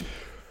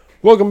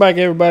Welcome back,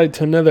 everybody,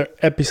 to another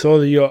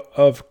episode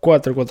of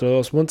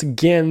 442. Once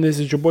again, this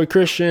is your boy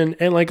Christian,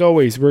 and like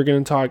always, we're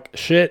going to talk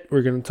shit,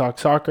 we're going to talk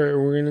soccer,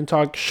 and we're going to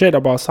talk shit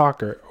about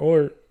soccer,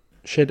 or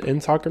shit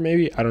in soccer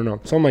maybe, I don't know,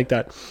 something like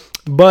that.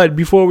 But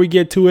before we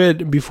get to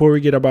it, before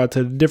we get about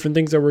to the different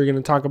things that we're going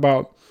to talk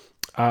about,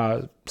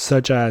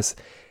 such as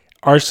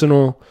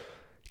Arsenal,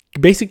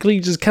 basically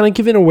just kind of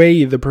giving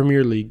away the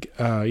Premier League.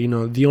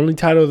 The only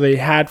title they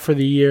had for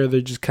the year,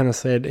 they just kind of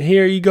said,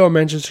 here you go,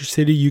 Manchester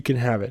City, you can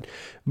have it.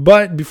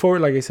 But before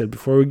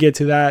we get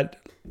to that,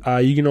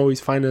 you can always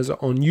find us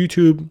on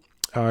YouTube.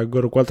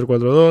 Go to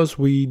 442.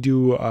 We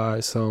do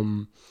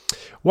some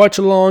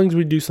watch-alongs.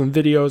 We do some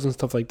videos and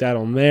stuff like that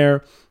on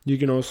there. You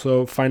can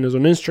also find us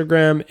on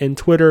Instagram and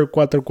Twitter.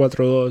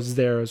 442 is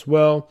there as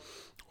well.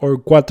 Or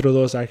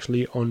 42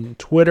 actually on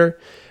Twitter.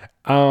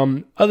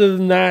 Other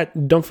than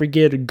that, don't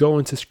forget to go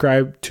and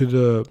subscribe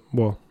to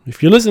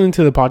if you're listening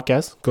to the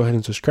podcast, go ahead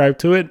and subscribe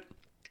to it.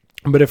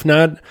 But if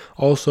not,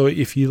 also,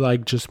 if you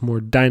like just more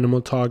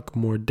Dynamo talk,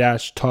 more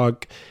Dash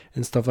talk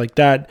and stuff like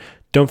that,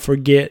 don't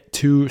forget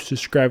to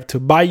subscribe to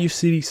Bayou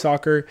City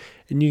Soccer,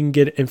 and you can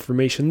get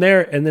information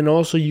there. And then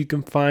also you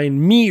can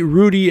find me,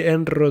 Rudy,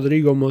 and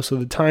Rodrigo most of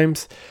the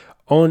times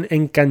on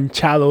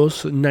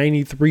Encanchados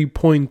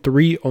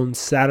 93.3 on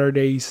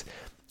Saturdays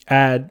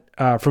at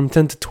from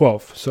 10 to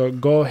 12. So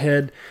go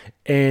ahead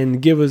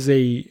and give us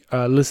a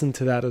listen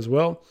to that as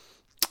well.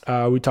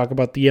 We talk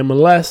about the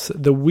MLS,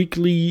 the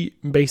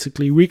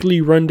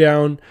weekly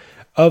rundown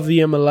of the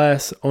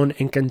MLS on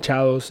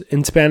Encanchados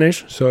in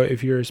Spanish. So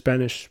if you're a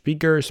Spanish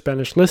speaker,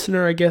 Spanish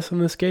listener, I guess in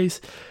this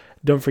case,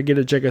 don't forget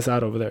to check us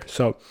out over there.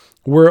 So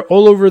we're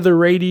all over the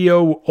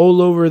radio,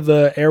 all over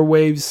the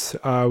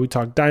airwaves. We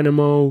talk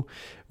Dynamo,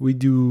 we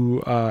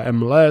do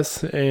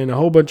MLS, and a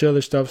whole bunch of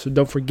other stuff. So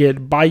don't forget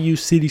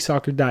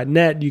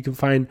BayouCitySoccer.net. You can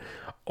find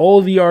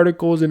all the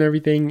articles and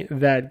everything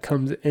that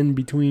comes in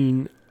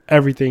between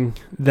everything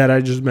that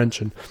I just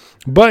mentioned.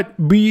 But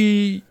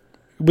with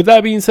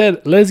that being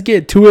said, let's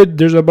get to it.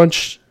 There's a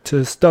bunch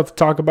of stuff to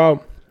talk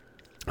about.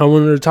 I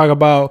wanted to talk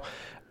about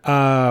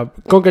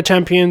Conca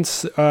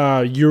Champions,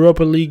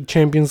 Europa League,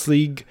 Champions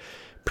League,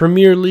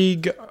 Premier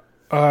League,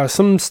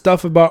 some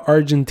stuff about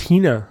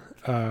Argentina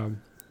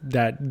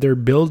that they're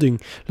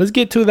building. Let's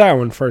get to that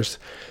one first.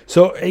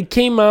 So it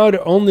came out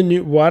on the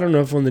news. Well, I don't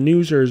know if on the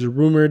news or is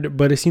rumored,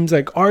 but it seems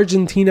like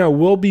Argentina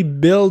will be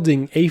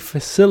building a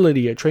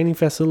training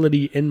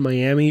facility in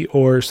Miami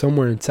or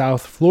somewhere in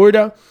South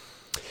Florida.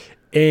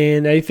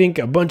 And I think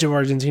a bunch of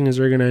Argentinians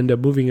are going to end up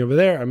moving over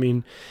there. I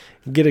mean,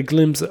 get a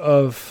glimpse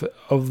of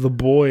the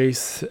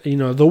boys,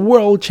 the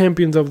world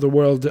champions of the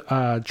world,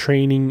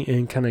 training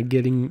and kind of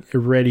getting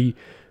ready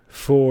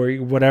for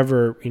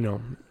whatever,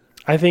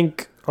 I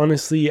think,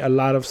 honestly, a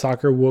lot of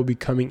soccer will be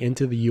coming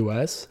into the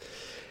U.S.,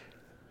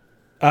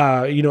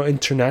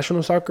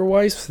 international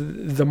soccer-wise.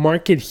 The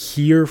market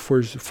here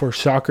for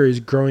soccer is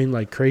growing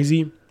like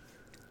crazy,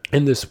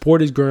 and the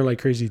sport is growing like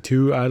crazy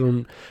too.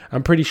 I'm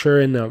pretty sure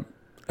in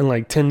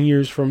like 10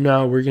 years from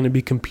now, we're going to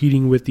be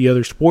competing with the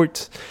other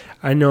sports.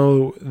 I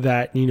know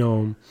that,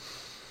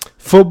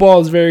 football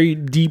is very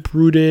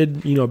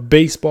deep-rooted.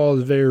 Baseball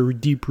is very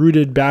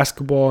deep-rooted.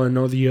 Basketball and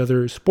all the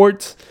other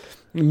sports.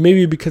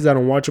 Maybe because I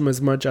don't watch them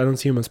as much, I don't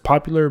see them as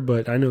popular,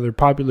 but I know they're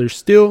popular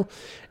still.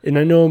 And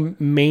I know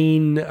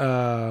main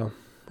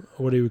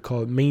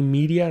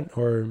media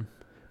or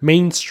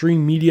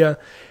mainstream media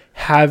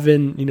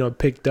haven't,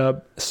 picked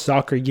up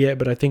soccer yet.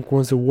 But I think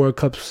once the World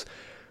Cup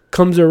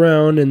comes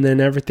around and then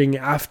everything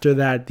after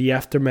that, the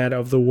aftermath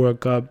of the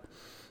World Cup,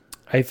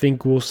 I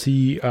think we'll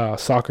see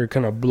soccer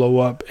kind of blow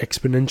up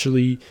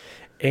exponentially.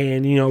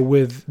 And,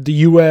 with the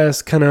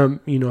U.S. kind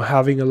of,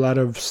 having a lot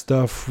of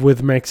stuff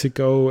with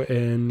Mexico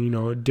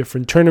and,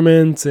 different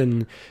tournaments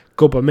and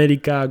Copa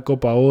America,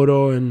 Copa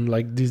Oro, and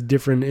like these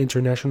different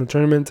international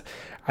tournaments,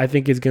 I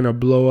think it's going to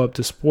blow up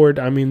the sport.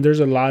 I mean,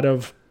 there's a lot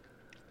of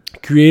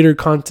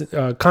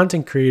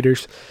content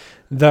creators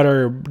that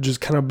are just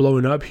kind of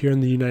blowing up here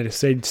in the United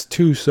States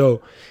too.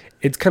 So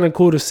it's kind of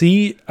cool to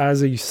see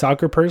as a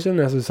soccer person,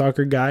 as a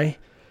soccer guy.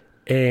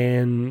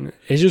 And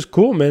it's just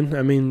cool, man.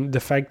 I mean, the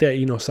fact that,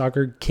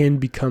 soccer can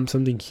become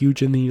something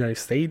huge in the United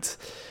States,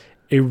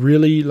 it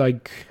really,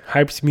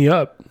 hypes me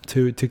up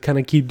to kind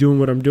of keep doing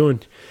what I'm doing.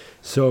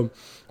 So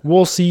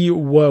we'll see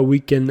what we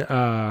can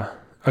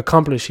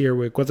accomplish here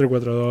with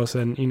 442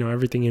 and,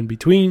 everything in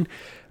between.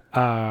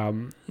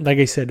 Like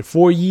I said,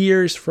 4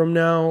 years from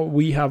now,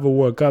 we have a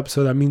World Cup.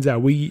 So that means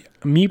that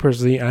me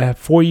personally, I have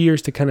 4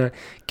 years to kind of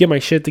get my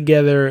shit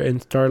together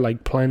and start,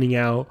 planning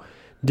out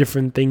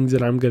different things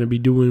that I'm going to be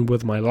doing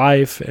with my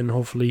life and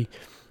hopefully,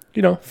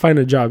 find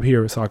a job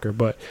here with soccer.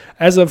 But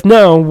as of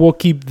now, we'll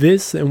keep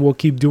this and we'll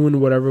keep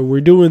doing whatever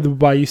we're doing with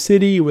Bayou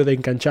City, with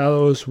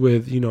Encanchados,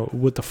 with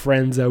the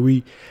friends that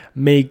we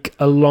make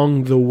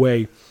along the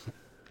way.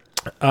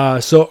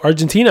 So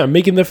Argentina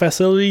making the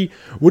facility.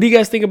 What do you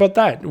guys think about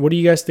that? What do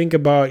you guys think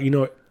about,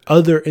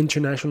 other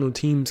international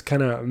teams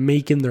kind of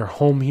making their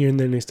home here in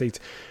the United States?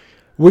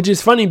 Which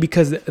is funny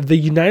because the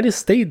United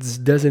States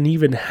doesn't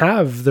even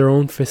have their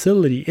own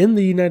facility in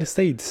the United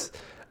States.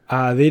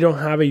 They don't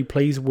have a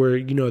place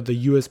where, the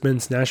U.S.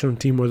 men's national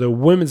team or the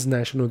women's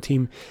national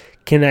team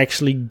can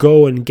actually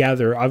go and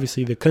gather.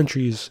 Obviously, the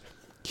country is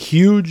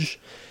huge,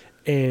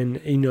 and,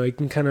 it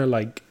can kind of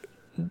like,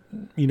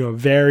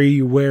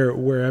 vary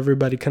where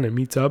everybody kind of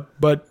meets up.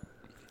 But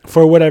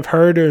for what I've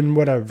heard and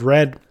what I've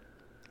read,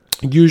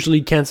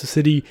 usually Kansas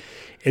City,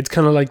 it's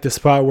kind of like the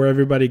spot where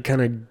everybody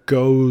kind of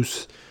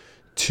goes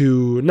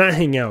to not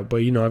hang out,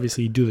 but,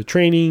 obviously do the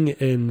training.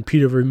 And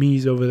Peter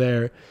Vermees over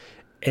there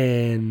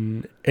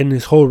and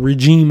his whole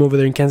regime over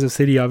there in Kansas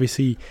City,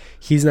 obviously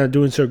he's not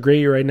doing so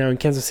great right now in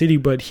Kansas City,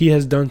 but he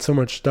has done so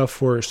much stuff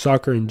for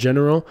soccer in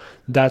general.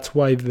 That's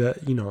why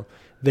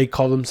they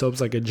call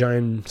themselves like a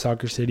giant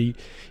soccer city,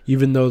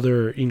 even though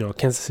they're,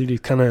 Kansas City is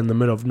kind of in the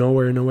middle of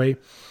nowhere in a way.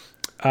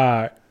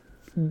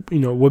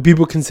 What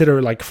people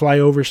consider like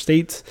flyover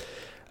states.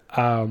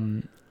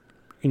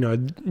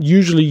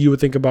 Usually you would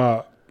think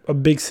about a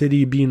big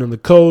city being on the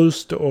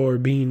coast or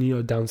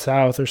being, down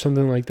south or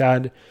something like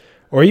that,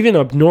 or even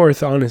up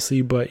north,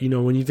 honestly. But,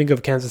 when you think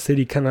of Kansas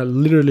City, kind of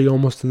literally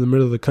almost in the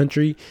middle of the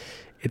country,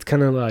 it's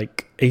kind of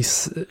like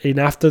an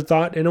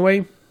afterthought in a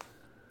way.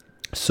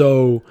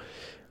 So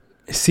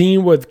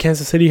seeing what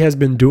Kansas City has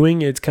been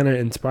doing, it's kind of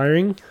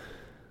inspiring.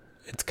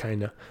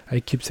 I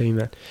keep saying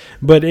that,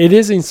 but it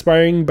is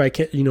inspiring by,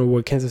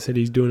 what Kansas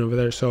City is doing over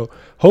there. So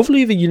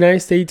hopefully the United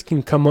States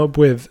can come up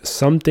with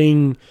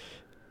something,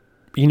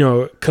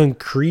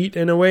 concrete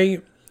in a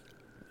way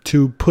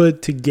to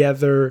put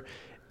together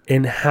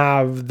and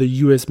have the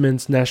U.S.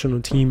 men's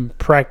national team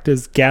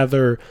practice,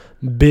 gather,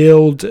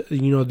 build,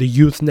 the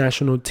youth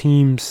national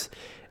teams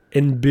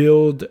and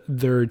build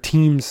their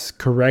teams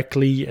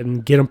correctly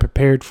and get them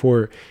prepared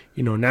for,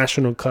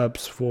 national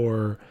cups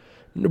for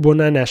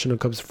international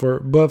cups,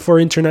 for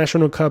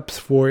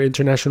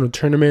international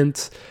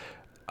tournaments,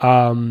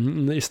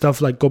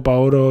 stuff like Copa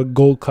Oro,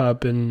 Gold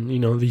Cup, and,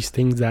 these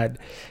things that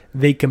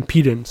they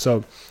compete in.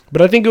 So,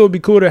 but I think it would be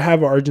cool to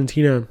have for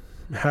Argentina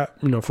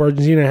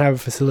to have a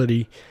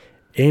facility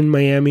in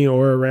Miami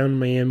or around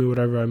Miami,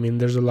 whatever. I mean,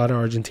 there's a lot of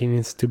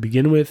Argentinians to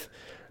begin with.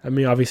 I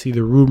mean, obviously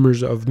the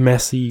rumors of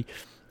Messi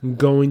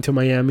going to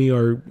Miami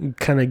are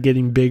kind of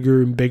getting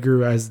bigger and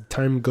bigger as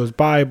time goes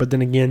by. But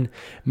then again,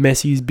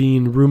 Messi's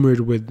being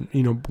rumored with,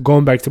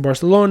 going back to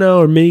Barcelona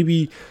or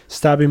maybe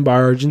stopping by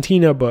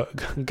Argentina,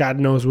 but God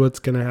knows what's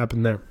going to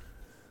happen there.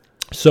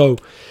 So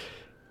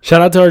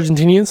shout out to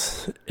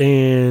Argentinians,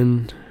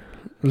 and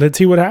let's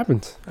see what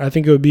happens. I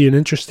think it would be an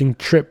interesting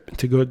trip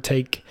to go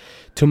take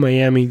to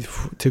Miami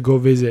to go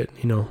visit,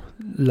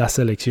 La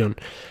Selección.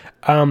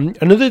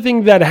 Another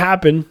thing that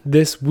happened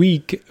this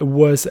week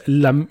was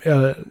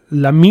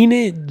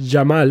Lamine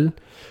Yamal,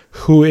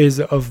 who is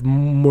of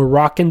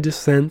Moroccan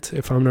descent,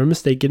 if I'm not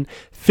mistaken,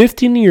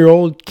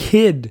 15-year-old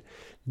kid,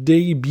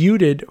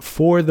 debuted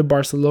for the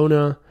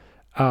Barcelona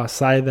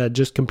side that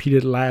just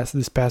competed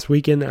this past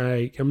weekend.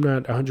 I'm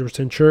not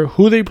 100% sure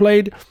who they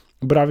played,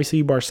 but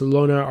obviously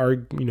Barcelona are,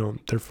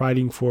 they're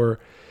fighting for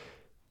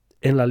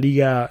in La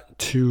Liga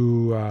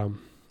to,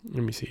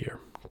 let me see here,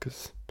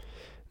 because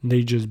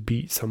they just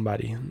beat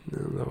somebody.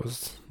 That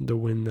was the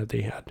win that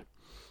they had.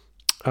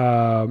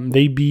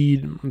 They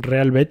beat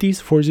Real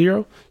Betis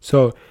 4-0.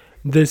 So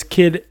this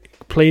kid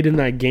played in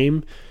that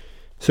game.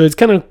 So it's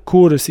kind of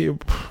cool to see.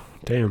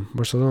 Damn,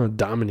 Barcelona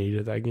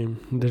dominated that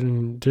game.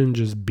 Didn't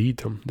just beat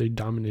them. They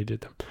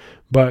dominated them.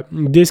 But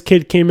this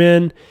kid came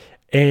in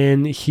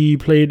and he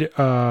played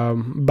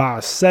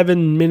about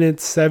 10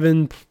 minutes.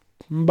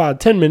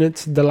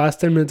 The last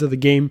 10 minutes of the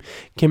game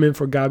came in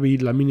for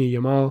Lamine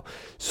Yamal.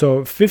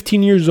 So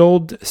 15 years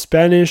old,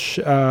 Spanish.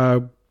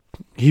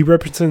 He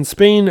represents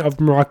Spain of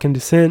Moroccan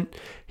descent.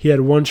 He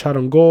had one shot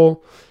on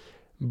goal,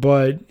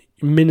 but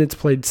minutes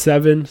played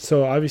 7.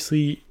 So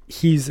obviously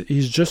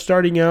he's just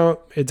starting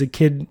out. It's a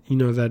kid,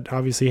 that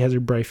obviously has a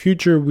bright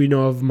future. We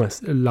know of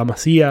La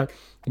Masia,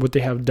 what they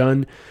have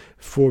done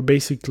for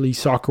basically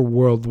soccer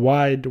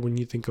worldwide. When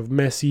you think of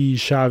Messi,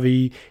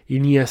 Xavi,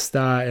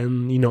 Iniesta,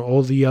 and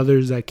all the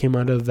others that came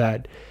out of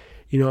that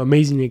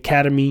amazing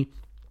academy,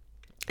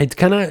 it's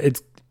kind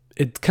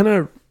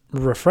of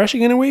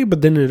refreshing in a way,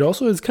 but then it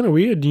also is kind of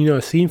weird,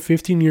 seeing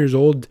 15 years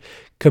old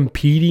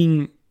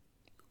competing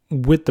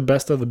with the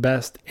best of the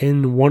best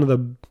in one of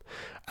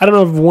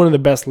the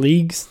best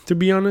leagues, to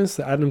be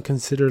honest. I don't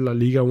consider La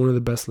Liga one of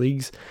the best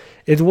leagues.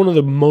 It's one of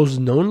the most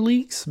known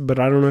leagues, but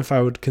I don't know if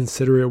I would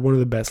consider it one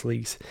of the best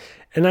leagues.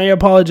 And I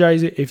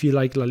apologize if you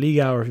like La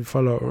Liga or if you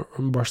follow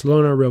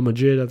Barcelona, Real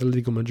Madrid,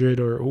 Atletico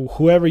Madrid, or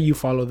whoever you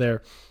follow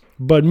there.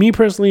 But me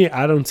personally,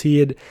 I don't see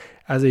it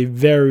as a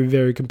very,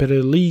 very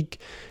competitive league,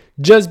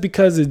 just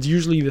because it's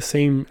usually the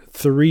same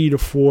 3 to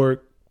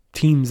 4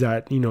 teams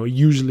that,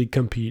 usually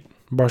compete.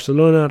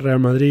 Barcelona, Real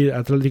Madrid,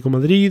 Atletico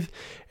Madrid,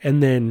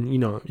 and then,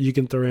 you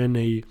can throw in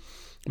a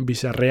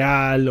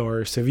Villarreal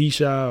or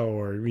Sevilla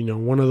or,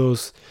 one of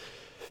those,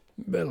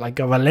 like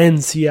a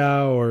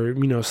Valencia or,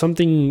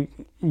 something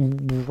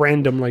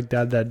random like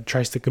that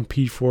tries to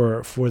compete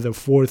for the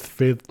 4th,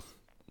 5th,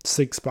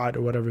 6th spot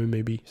or whatever it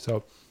may be.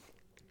 So,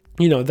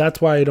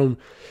 that's why I don't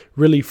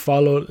really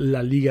follow La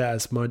Liga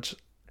as much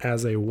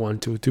as I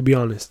want to be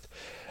honest.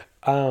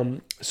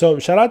 So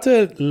shout out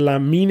to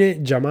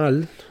Lamine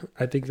Jamal.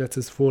 I think that's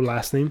his full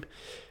last name,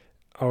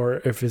 or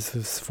if it's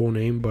his full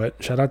name,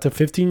 but shout out to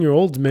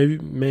 15-year-olds, maybe,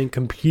 man,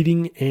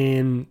 competing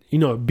and,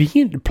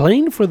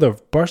 playing for the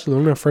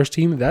Barcelona first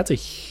team. That's a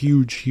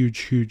huge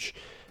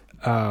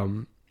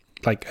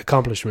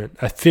accomplishment.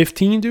 At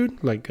 15,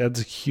 dude, like,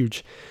 that's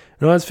huge.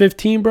 When I was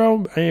 15,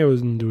 bro, I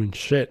wasn't doing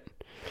shit.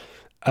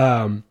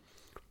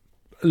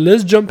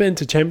 Let's jump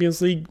into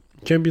Champions League.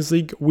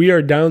 We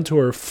are down to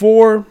our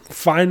 4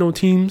 final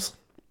teams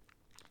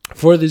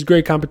for this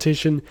great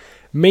competition.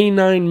 May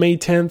 9, May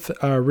 10th,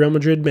 Real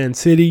Madrid, Man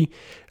City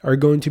are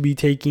going to be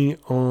taking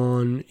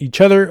on each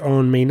other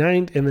on May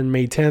 9th. And then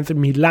May 10th,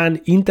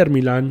 Milan, Inter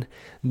Milan,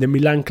 the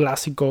Milan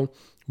Clásico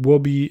will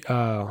be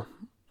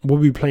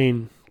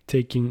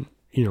taking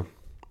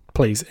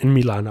place in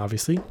Milan,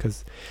 obviously,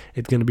 because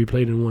it's going to be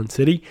played in one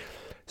city.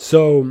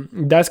 So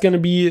that's going to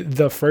be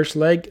the first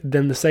leg.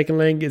 Then the second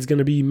leg is going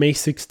to be May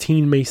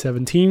 16, May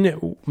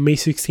 17. May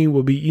 16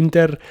 will be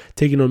Inter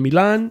taking on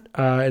Milan.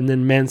 And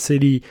then Man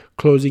City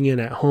closing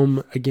in at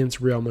home against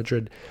Real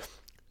Madrid.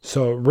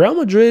 So Real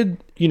Madrid,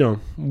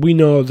 we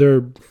know they're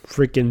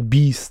freaking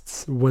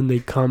beasts when they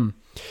come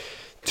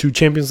to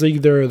Champions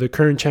League. They're the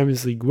current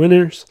Champions League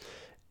winners.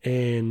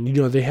 And,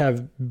 they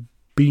have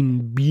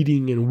been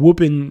beating and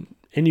whooping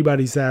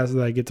anybody's ass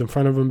that gets in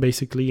front of them,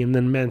 basically. And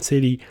then Man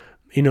City,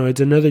 it's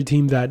another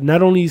team that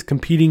not only is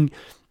competing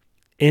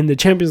in the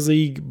Champions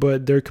League,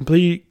 but they're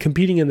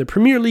competing in the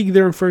Premier League.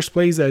 They're in first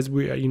place as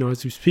we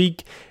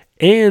speak.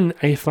 And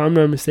if I'm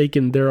not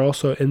mistaken, they're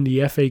also in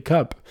the FA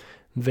Cup.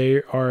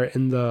 They are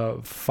in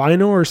the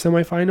final or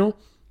semifinal,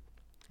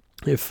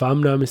 if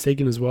I'm not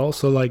mistaken, as well.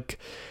 So, like,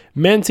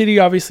 Man City,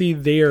 obviously,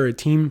 they are a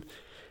team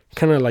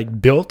kind of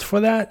like built for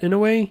that in a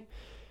way.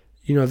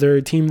 They're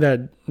a team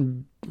that,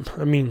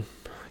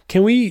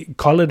 can we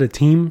call it a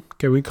team?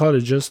 Can we call it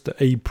just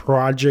a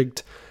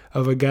project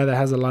of a guy that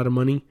has a lot of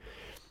money?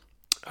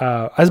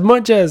 As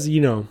much as,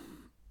 not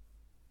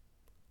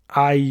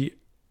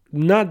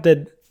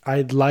that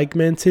I like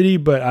Man City,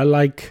 but I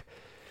like,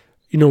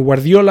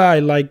 Guardiola. I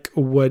like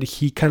what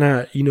he kind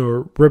of,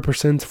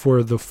 represents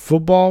for the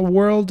football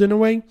world in a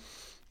way.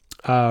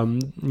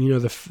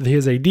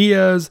 His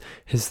ideas,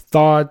 his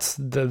thoughts,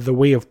 the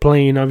way of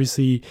playing.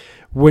 Obviously,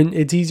 when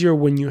it's easier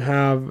when you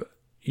have,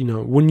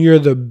 when you're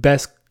the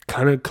best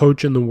kind of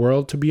coach in the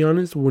world, to be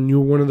honest, when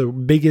you're one of the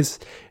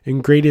biggest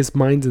and greatest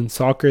minds in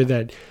soccer,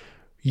 that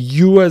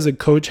you as a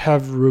coach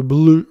have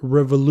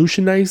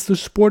revolutionized the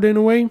sport in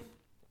a way,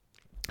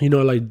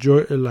 like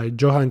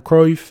Johan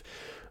Cruyff,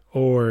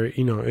 or,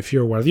 if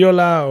you're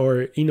Guardiola,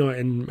 or,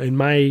 in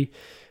my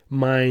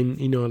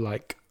mind,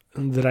 like,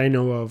 that I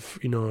know of,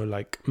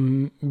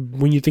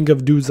 when you think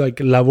of dudes like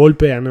La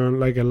Volpe, I know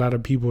like a lot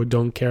of people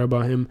don't care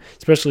about him,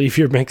 especially if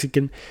you're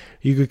Mexican.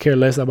 You could care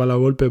less about La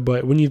Volpe,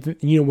 but when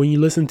you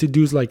listen to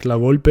dudes like La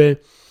Volpe,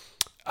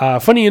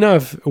 funny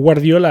enough,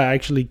 Guardiola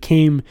actually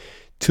came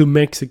to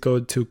Mexico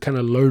to kind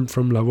of learn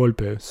from La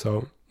Volpe.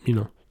 So,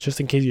 just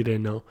in case you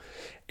didn't know.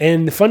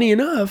 And funny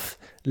enough,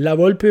 La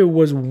Volpe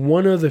was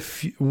one of the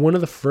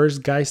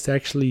first guys to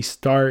actually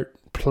start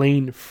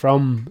playing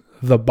from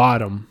the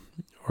bottom.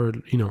 Or,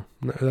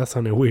 that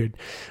sounded weird,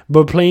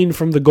 but playing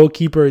from the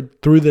goalkeeper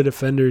through the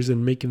defenders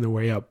and making their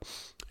way up.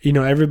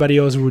 Everybody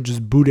else would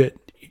just boot it.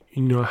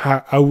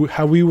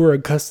 How we were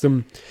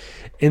accustomed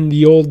in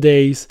the old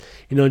days,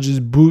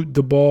 just boot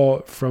the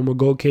ball from a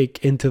goal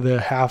kick into the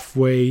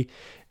halfway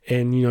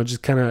and,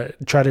 just kind of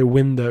try to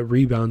win the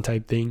rebound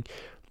type thing.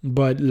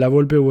 But La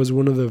Volpe was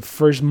one of the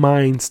first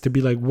minds to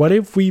be like, what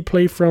if we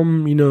play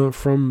from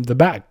the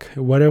back?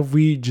 What if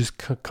we just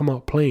come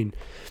out playing?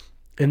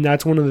 And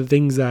that's one of the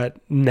things that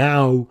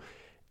now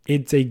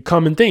it's a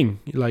common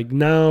thing. Like,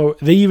 now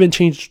they even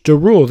changed the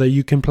rule that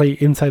you can play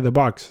inside the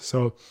box.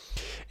 So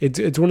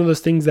it's one of those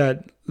things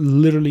that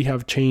literally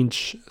have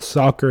changed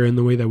soccer in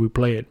the way that we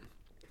play it.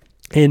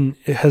 And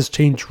it has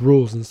changed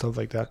rules and stuff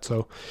like that.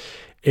 So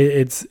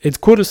it's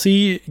cool to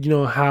see,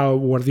 how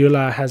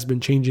Guardiola has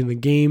been changing the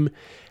game,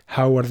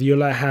 how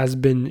Guardiola has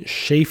been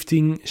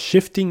shifting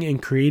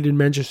and created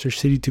Manchester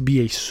City to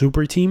be a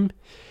super team.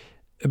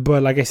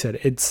 But like I said,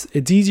 it's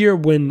easier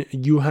when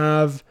you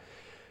have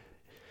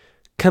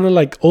kind of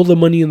like all the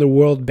money in the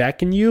world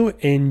backing you,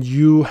 and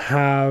you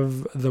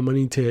have the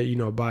money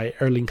to, buy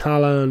Erling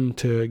Haaland,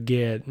 to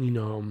get,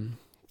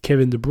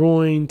 Kevin De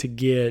Bruyne, to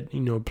get,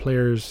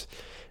 players,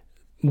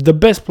 the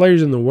best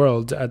players in the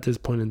world at this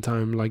point in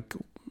time. Like,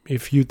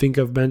 if you think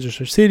of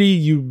Manchester City,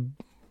 you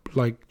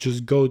like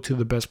just go to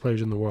the best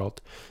players in the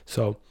world.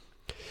 So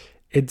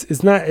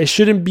we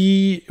shouldn't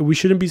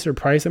be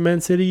surprised that Man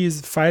City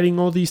is fighting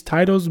all these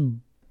titles,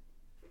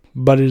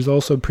 but it is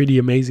also pretty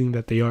amazing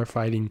that they are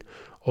fighting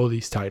all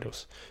these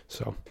titles.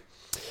 So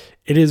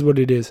it is what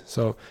it is.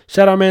 So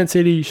shout out Man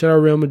City, shout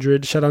out Real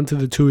Madrid, shout out to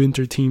the two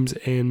Inter teams,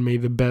 and may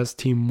the best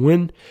team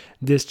win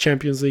this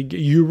Champions League.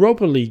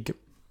 Europa League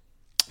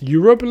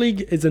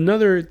is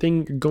another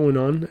thing going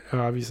on,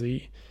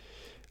 obviously,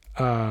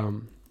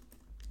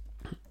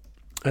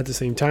 at the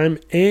same time.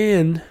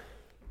 And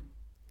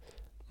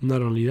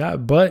Not only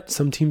that, but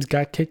some teams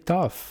got kicked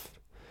off.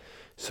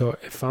 So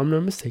if I'm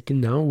not mistaken,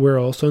 now we're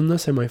also in the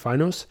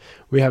semifinals.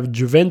 We have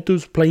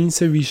Juventus playing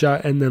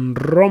Sevilla and then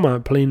Roma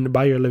playing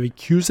Bayer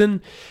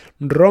Leverkusen.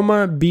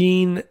 Roma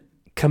being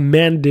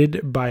commanded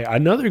by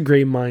another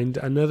great mind,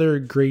 another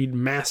great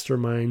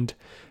mastermind,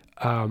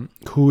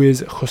 who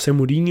is Jose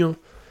Mourinho.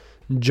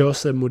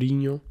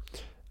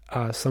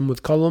 Some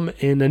would call him,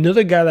 and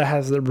another guy that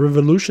has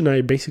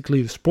revolutionized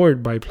basically the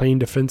sport by playing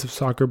defensive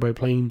soccer, by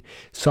playing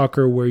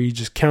soccer where you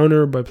just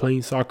counter, by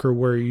playing soccer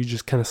where you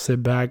just kind of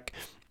sit back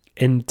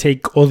and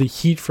take all the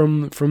heat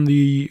from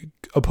the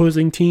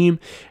opposing team,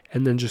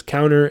 and then just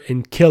counter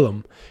and kill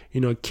them.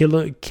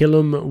 Kill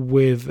them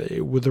with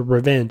a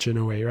revenge in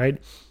a way,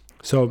 right?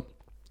 So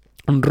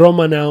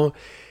Roma now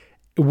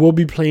will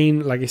be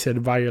playing, like I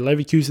said, Bayer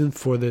Leverkusen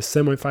for the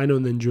semifinal,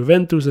 and then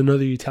Juventus,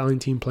 another Italian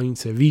team, playing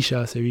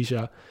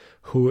Sevilla,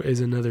 who is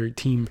another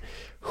team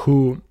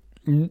who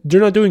they're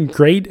not doing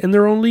great in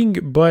their own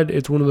league, but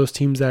it's one of those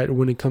teams that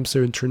when it comes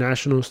to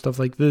international stuff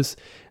like this,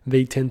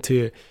 they tend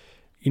to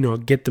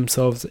get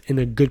themselves in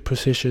a good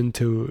position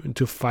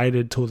to fight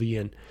it till the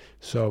end.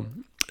 So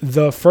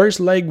the first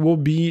leg will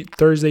be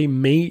Thursday,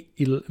 May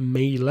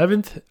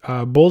 11th.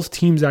 Both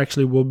teams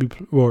actually will be,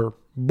 or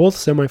both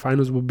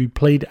semifinals will be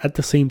played at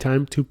the same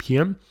time, 2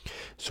 p.m.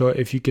 So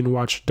if you can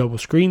watch double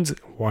screens,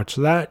 watch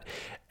that.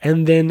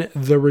 And then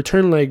the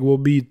return leg will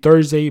be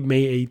Thursday,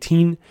 May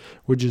 18,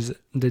 which is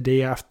the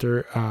day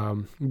after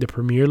the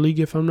Premier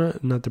League, if I'm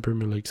not the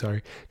Premier League,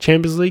 sorry,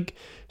 Champions League.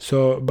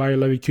 So Bayer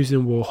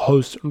Leverkusen will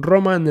host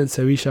Roma, and then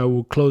Sevilla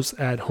will close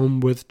at home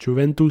with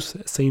Juventus.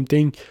 Same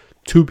thing,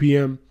 2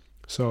 p.m.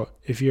 So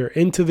if you're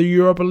into the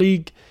Europa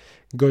League,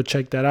 go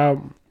check that out.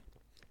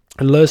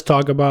 And let's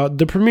talk about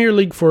the Premier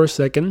League for a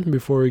second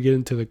before we get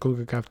into the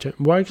CONCACAF.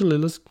 Well, actually,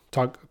 let's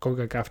talk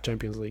CONCACAF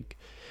Champions League,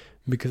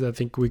 because I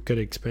think we could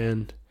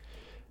expand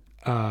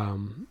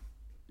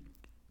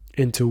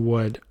into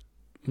what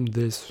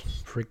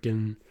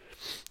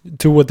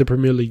the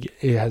Premier League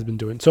has been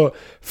doing. So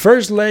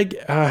first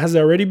leg has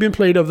already been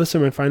played of the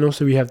semifinals.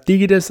 So we have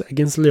Tigres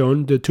against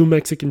León. The two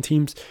Mexican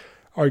teams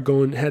are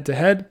going head to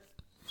head.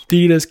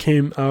 Tigres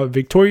came out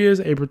victorious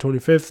April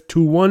 25th,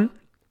 2-1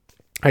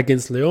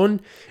 against León.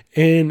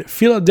 And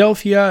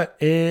Philadelphia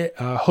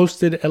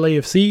hosted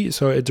LAFC.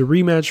 So it's a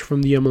rematch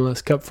from the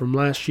MLS Cup from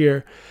last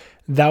year.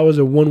 That was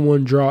a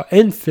 1-1 draw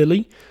in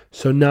Philly.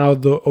 So now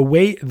the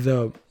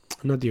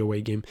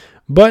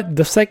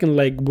second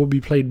leg will be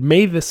played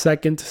May the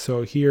 2nd.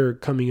 So here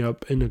coming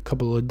up in a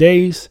couple of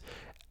days,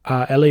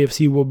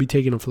 LAFC will be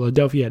taking on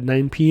Philadelphia at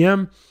 9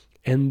 p.m.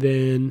 And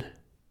then,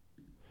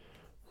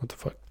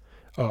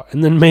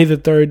 and then May the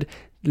 3rd,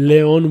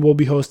 León will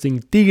be hosting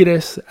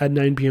Tigres at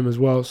 9 p.m. as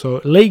well. So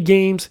late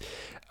games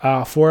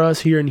for us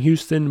here in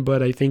Houston,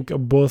 but I think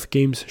both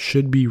games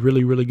should be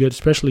really, really good,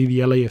 especially the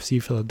LAFC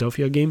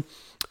Philadelphia game.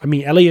 I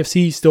mean,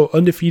 LAFC is still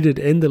undefeated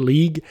in the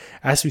league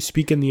as we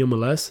speak in the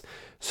MLS.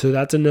 So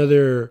that's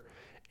another.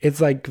 It's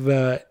like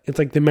the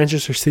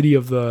Manchester City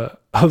of the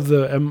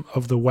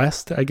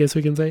West, I guess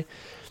we can say.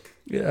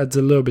 That's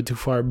a little bit too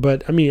far,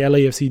 but I mean,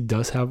 LAFC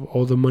does have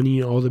all the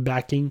money, all the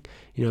backing.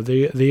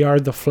 They are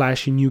the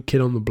flashy new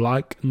kid on the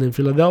block, and then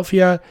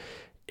Philadelphia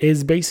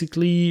is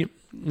basically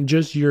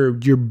just your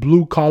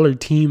blue collar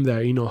team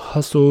that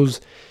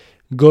hustles.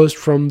 Goes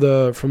from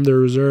the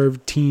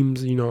reserve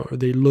teams,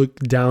 they look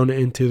down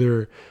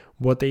into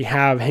what they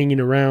have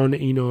hanging around,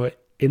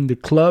 in the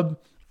club,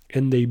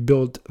 and they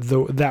built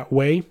that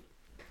way.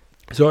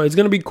 So it's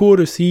going to be cool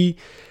to see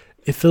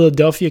if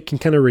Philadelphia can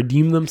kind of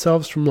redeem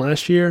themselves from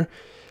last year.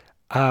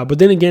 But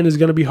then again, it's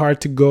going to be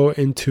hard to go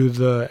into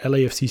the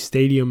LAFC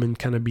stadium and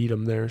kind of beat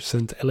them there,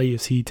 since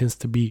LAFC tends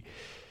to be,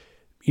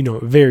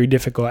 very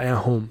difficult at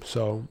home.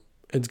 So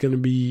it's gonna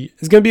be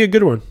a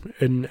good one,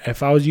 and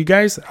if I was you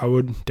guys, I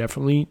would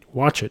definitely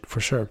watch it for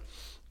sure.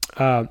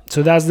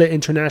 So that's the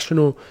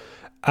international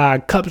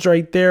cups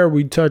right there.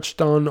 We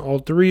touched on all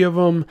three of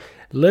them.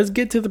 Let's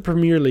get to the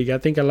Premier League. I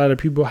think a lot of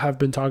people have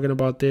been talking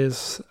about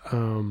this.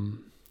 I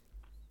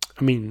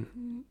mean,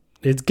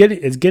 it's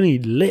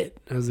getting lit,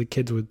 as the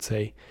kids would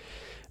say,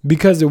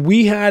 because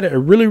we had a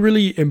really,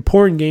 really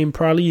important game,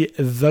 probably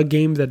the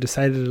game that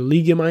decided the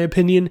league, in my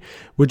opinion,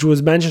 which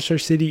was Manchester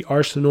City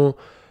Arsenal.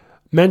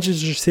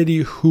 Manchester City,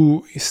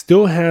 who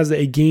still has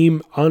a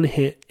game on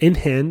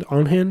hand,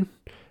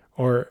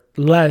 or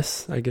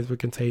less, I guess we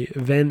can say,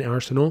 than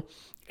Arsenal,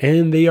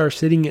 and they are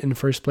sitting in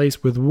first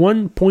place with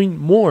 1 point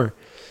more.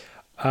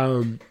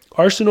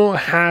 Arsenal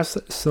has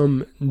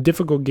some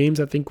difficult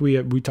games. I think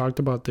we talked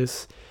about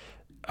this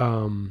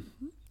a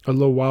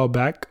little while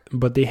back,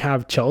 but they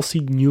have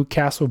Chelsea,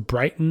 Newcastle,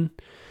 Brighton,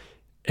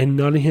 and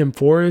Nottingham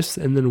Forest,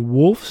 and then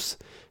Wolves.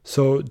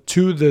 So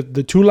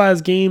the two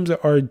last games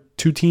are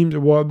two teams.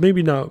 Well,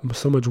 maybe not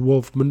so much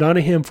Wolves, but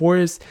Nottingham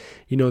Forest.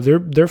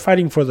 They're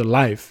fighting for their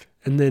life,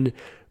 and then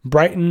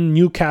Brighton,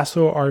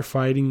 Newcastle are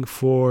fighting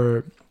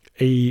for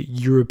a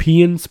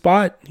European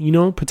spot.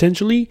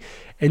 Potentially,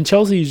 and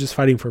Chelsea is just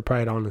fighting for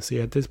pride.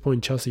 Honestly, at this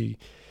point, Chelsea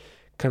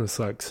kind of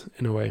sucks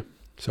in a way.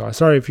 So I'm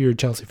sorry if you're a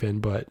Chelsea fan,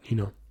 but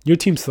your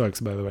team sucks,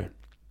 by the way.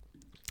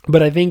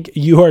 But I think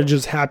you are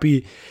just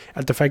happy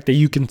at the fact that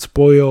you can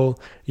spoil,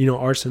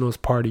 Arsenal's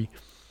party.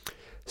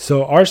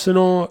 So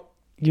Arsenal,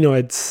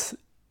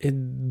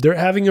 they're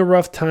having a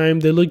rough time.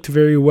 They looked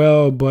very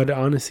well, but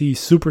honestly,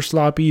 super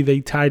sloppy.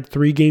 They tied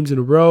 3 games in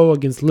a row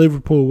against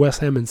Liverpool, West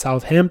Ham, and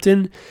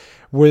Southampton,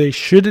 where they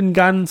should have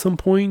gotten some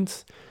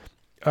points,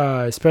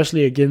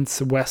 especially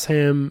against West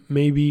Ham,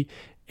 maybe,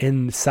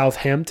 and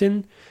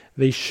Southampton.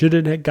 They should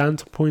have gotten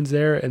some points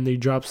there, and they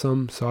dropped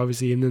some. So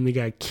obviously, and then they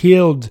got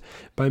killed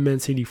by Man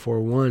City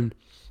 4-1.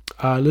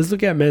 Let's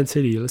look at Man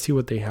City. Let's see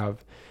what they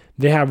have.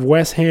 They have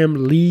West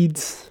Ham,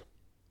 Leeds.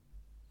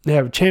 They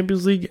have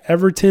Champions League,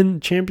 Everton,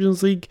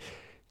 Champions League,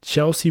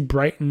 Chelsea,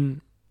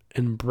 Brighton,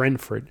 and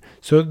Brentford.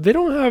 So they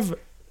don't have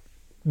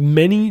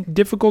many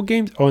difficult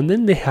games. Oh, and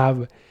then they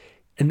have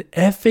an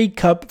FA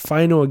Cup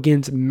final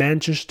against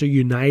Manchester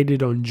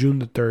United on June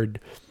the 3rd.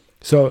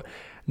 So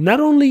not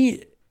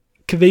only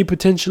could they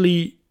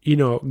potentially,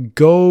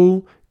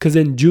 go, because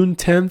then June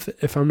 10th,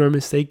 if I'm not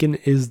mistaken,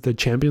 is the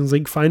Champions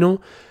League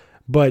final.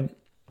 But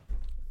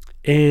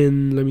let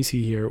me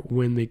see here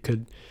when they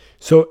could.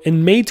 So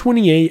in May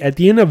 28, at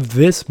the end of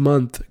this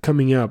month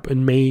coming up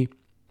in May,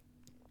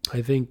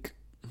 I think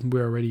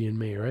we're already in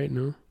May, right?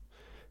 No?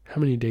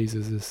 How many days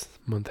does this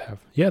month have?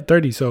 Yeah,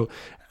 30. So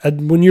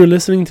when you're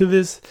listening to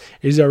this,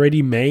 it's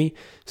already May.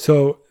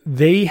 So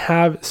they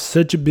have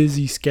such a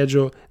busy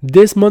schedule.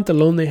 This month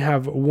alone, they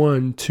have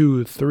 1,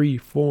 2, 3,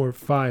 4,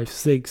 5,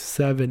 6,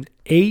 7,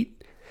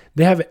 8.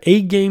 They have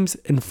 8 games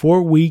in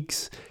 4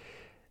 weeks,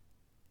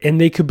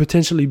 and they could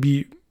potentially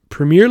be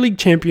Premier League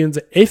champions,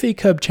 FA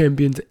Cup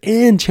champions,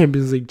 and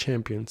Champions League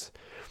champions.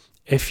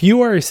 If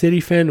you are a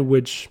City fan,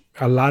 which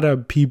a lot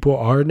of people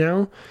are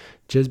now,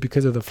 just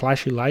because of the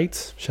flashy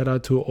lights, shout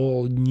out to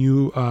all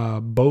new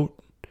boat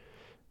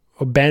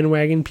or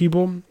bandwagon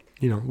people,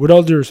 with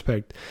all due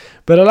respect.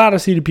 But a lot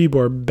of City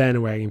people are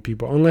bandwagon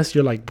people, unless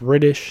you're like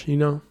British,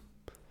 and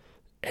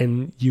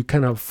you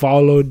kind of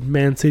followed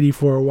Man City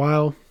for a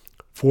while,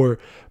 for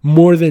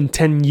more than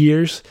 10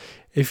 years.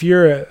 If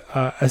you're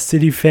a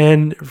City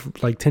fan,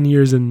 like 10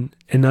 years and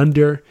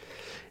under,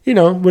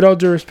 with all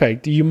due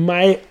respect, you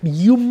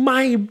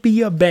might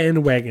be a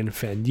bandwagon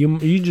fan.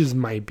 You just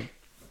might be.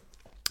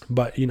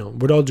 But,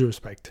 with all due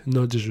respect,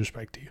 no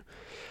disrespect to you.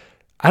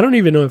 I don't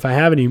even know if I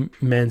have any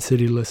Man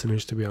City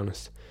listeners, to be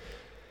honest.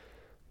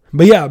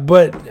 But yeah,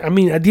 I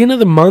mean, at the end of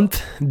the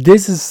month,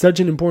 this is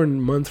such an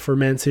important month for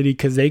Man City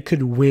because they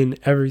could win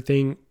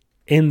everything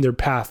in their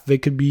path. They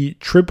could be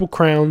triple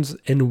crowns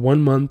in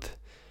 1 month.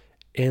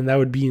 And that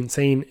would be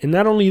insane. And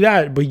not only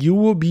that, but you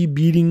will be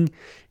beating,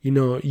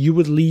 you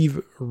would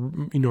leave,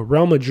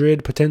 Real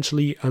Madrid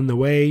potentially on the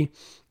way.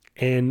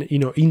 And,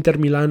 Inter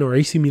Milan or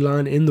AC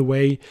Milan in the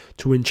way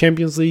to win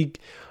Champions League.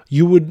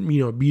 You would,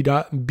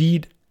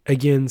 beat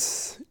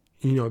against,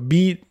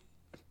 beat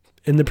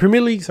in the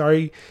Premier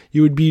League,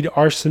 you would beat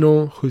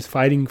Arsenal, who's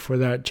fighting for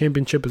that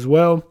championship as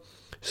well.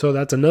 So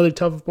that's another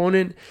tough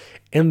opponent.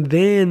 And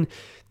then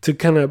to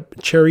kind of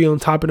cherry on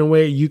top in a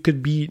way, you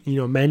could beat,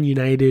 Man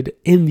United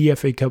in the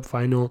FA Cup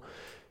final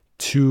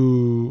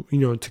to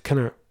kind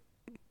of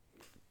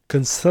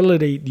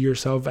consolidate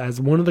yourself as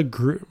one of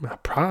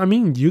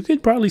the you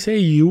could probably say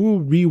you will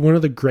be one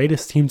of the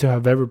greatest teams to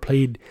have ever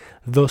played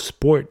the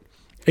sport.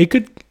 It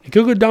could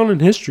go down in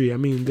history. I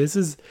mean,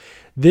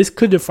 this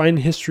could define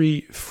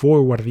history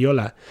for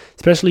Guardiola,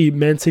 especially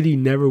Man City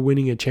never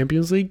winning a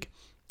Champions League.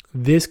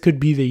 This could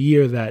be the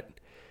year that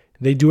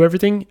they do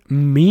everything.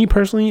 Me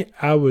personally,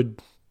 I would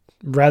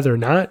rather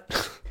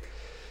not.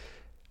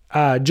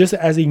 Just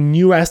as a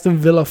new Aston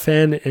Villa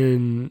fan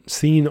and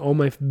seeing all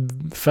my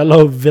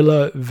fellow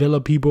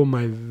Villa people,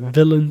 my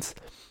villains,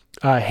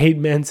 hate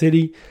Man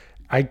City,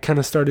 I kind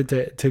of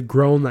started to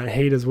grow on that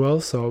hate as well.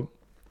 So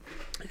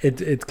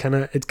it's kind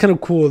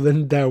of cool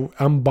then that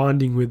I'm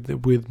bonding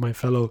with my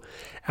fellow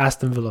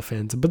Aston Villa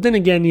fans. But then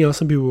again,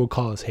 some people will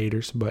call us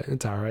haters, but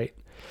it's all right.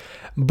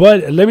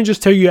 But let me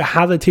just tell you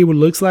how the table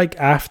looks like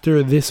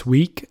after this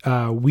week,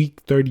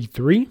 week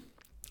 33.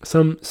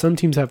 Some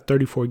teams have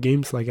 34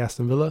 games like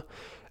Aston Villa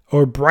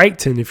or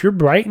Brighton. If you're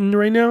Brighton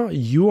right now,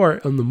 you are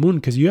on the moon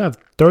because you have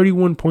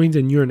 31 points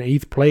and you're in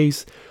 8th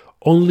place,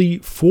 only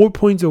 4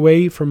 points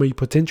away from a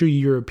potential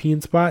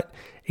European spot,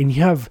 and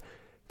you have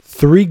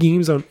 3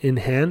 games on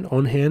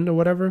hand or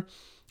whatever.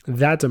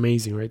 That's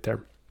amazing right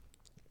there.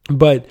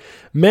 But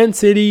Man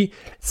City,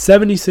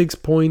 76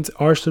 points,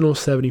 Arsenal,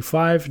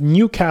 75.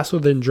 Newcastle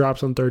then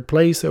drops on 3rd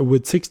place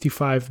with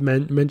 65,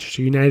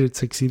 Manchester United,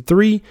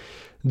 63.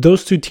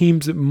 Those 2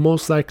 teams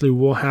most likely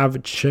will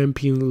have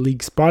Champions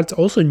League spots.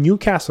 Also,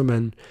 Newcastle,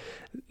 man,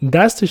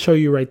 that's to show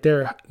you right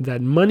there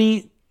that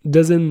money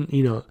doesn't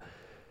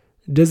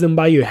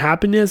buy you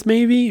happiness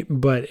maybe,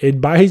 but it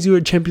buys you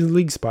a Champions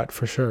League spot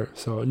for sure.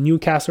 So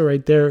Newcastle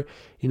right there,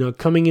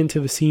 coming into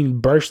the scene,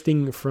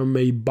 bursting from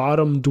a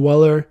bottom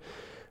dweller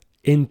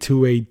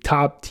into a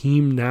top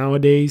team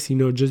nowadays,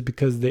 just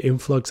because the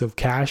influx of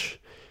cash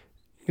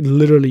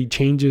literally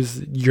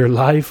changes your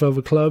life of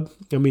a club.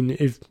 I mean,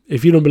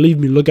 if you don't believe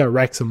me, look at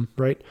Wrexham,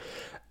 right?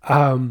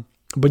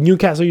 But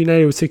Newcastle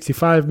United with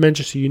 65.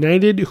 Manchester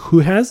United, who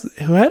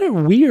had a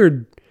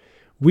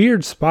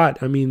weird spot.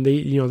 I mean,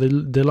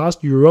 they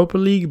lost Europa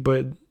League,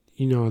 but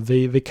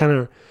they kind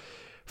of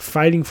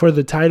fighting for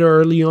the title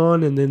early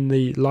on, and then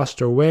they lost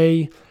their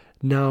way.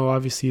 Now,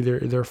 obviously,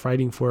 they're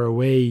fighting for a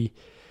way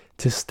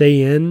to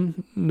stay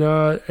in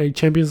a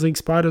Champions League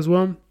spot as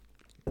well.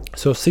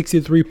 So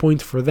 63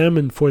 points for them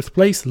in fourth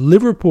place.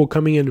 Liverpool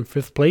coming in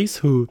fifth place,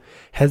 who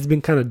has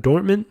been kind of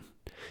dormant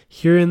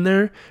here and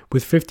there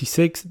with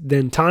 56.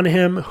 Then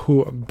Tottenham,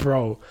 who,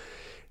 bro,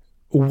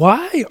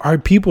 why are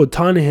people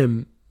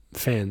Tottenham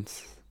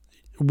fans?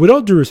 With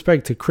all due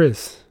respect to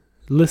Chris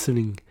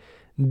listening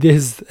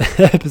this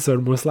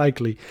episode, most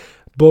likely,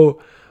 but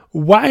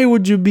why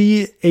would you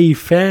be a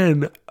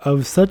fan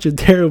of such a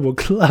terrible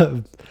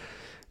club?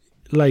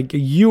 Like,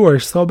 you are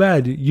so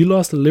bad. You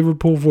lost to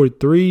Liverpool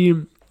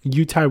 4-3.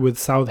 You tied with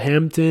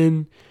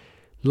Southampton.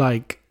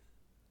 Like,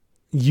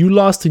 you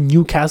lost to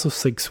Newcastle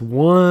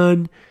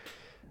 6-1.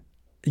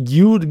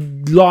 You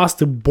lost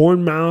to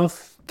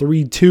Bournemouth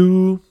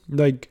 3-2.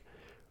 Like,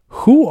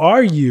 who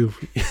are you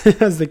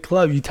as the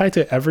club? You tied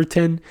to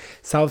Everton,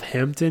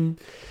 Southampton.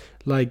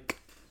 Like,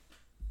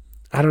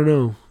 I don't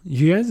know.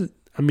 You guys,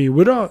 I mean,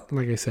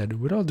 like I said,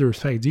 with all due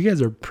respect, you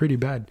guys are pretty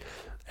bad.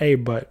 Hey,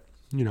 but,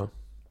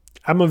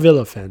 I'm a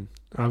Villa fan.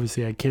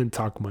 Obviously, I can't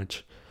talk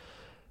much.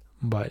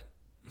 But,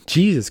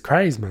 Jesus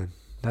Christ, man.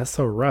 That's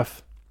so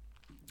rough.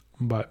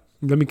 But,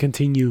 let me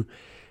continue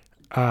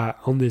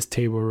on this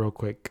table real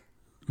quick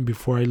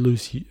before I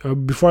lose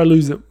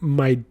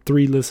my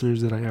 3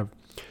 listeners that I have.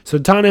 So,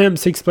 Tottenham,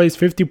 6th place,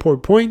 54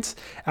 points.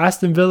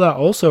 Aston Villa,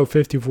 also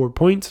 54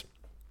 points.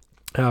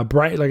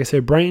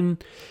 Brighton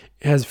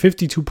has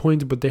 52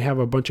 points, but they have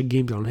a bunch of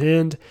games on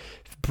hand.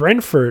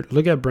 Brentford,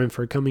 look at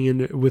Brentford coming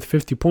in with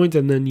 50 points,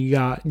 and then you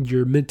got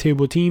your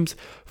mid-table teams: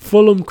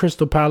 Fulham,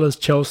 Crystal Palace,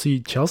 Chelsea.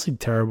 Chelsea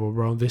terrible,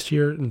 bro. This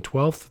year in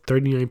 12th,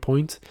 39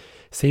 points,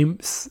 same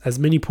as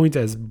many points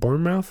as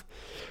Bournemouth.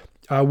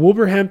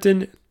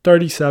 Wolverhampton,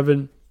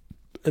 37,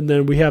 and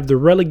then we have the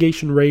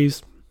relegation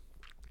race,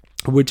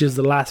 which is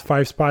the last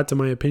 5 spots in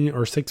my opinion,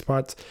 or 6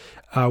 spots.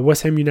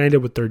 West Ham United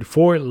with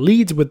 34,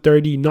 Leeds with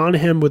 30,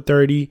 Nottingham with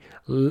 30,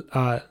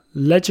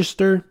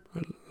 Leicester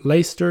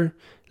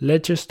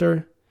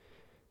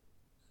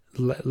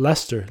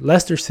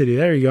City.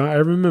 There you go. I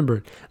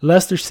remember.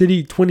 Leicester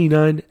City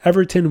 29,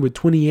 Everton with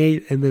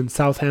 28, and then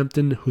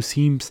Southampton, who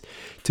seems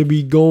to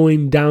be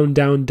going down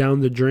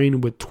the drain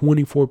with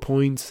 24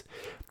 points.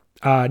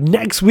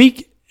 Next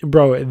week,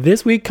 bro,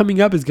 this week coming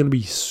up is going to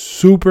be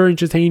super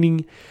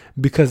entertaining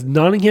because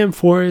Nottingham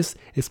Forest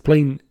is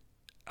playing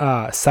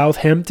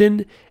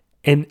Southampton,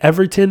 and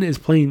Everton is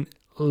playing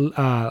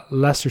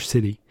Leicester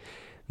City.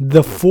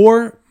 The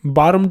 4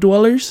 bottom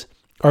dwellers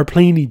are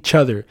playing each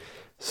other.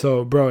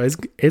 So, bro, it's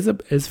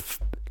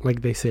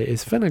like they say,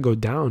 it's finna go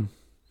down.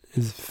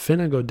 It's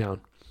finna go down.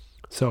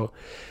 So,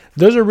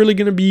 those are really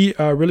going to be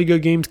really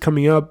good games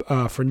coming up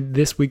for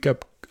this week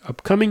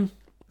upcoming.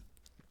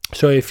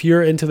 So, if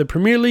you're into the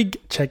Premier League,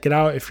 check it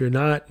out. If you're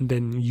not,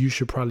 then you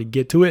should probably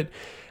get to it.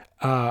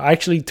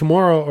 Actually,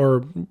 tomorrow,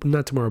 or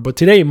not tomorrow, but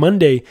today,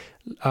 Monday,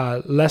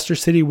 Leicester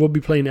City will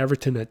be playing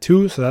Everton at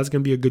 2, so that's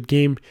going to be a good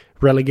game.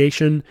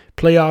 Relegation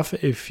playoff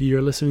if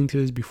you're listening to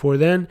this before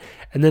then.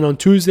 And then on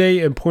Tuesday,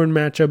 important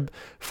matchup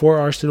for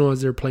Arsenal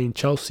as they're playing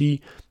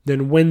Chelsea.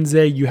 Then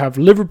Wednesday, you have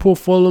Liverpool,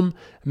 Fulham,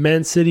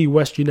 Man City,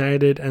 West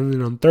United. And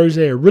then on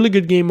Thursday, a really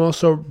good game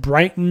also,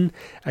 Brighton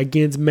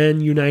against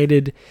Man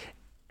United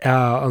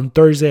on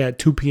Thursday at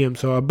 2 p.m.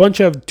 So a bunch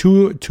of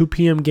 2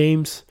 p.m.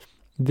 games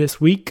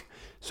this week.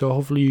 So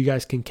hopefully you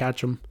guys can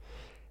catch them.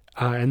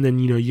 And then,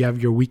 you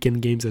have your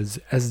weekend games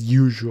as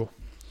usual.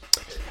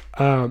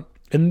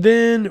 And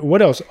then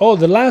what else? Oh,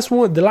 the last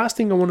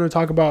thing I wanted to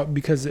talk about,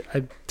 because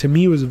to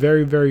me it was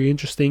very, very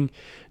interesting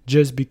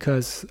just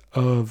because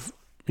of,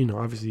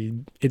 obviously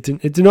it's an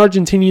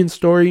Argentinian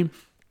story.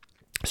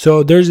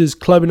 So there's this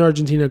club in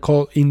Argentina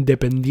called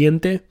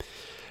Independiente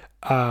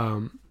de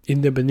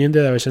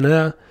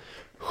Avellaneda,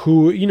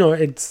 who,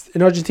 it's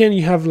in Argentina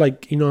you have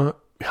like,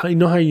 how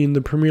you in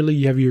the Premier League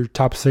you have your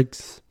top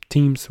 6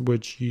 teams,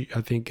 which I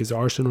think is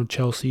Arsenal,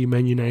 Chelsea,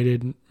 Man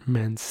United,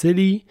 Man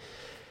City,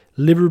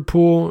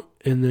 Liverpool,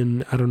 and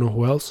then I don't know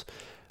who else.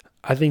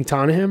 I think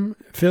Tottenham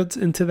fits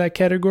into that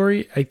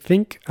category.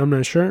 I'm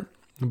not sure,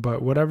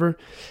 but whatever.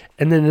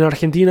 And then in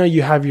Argentina,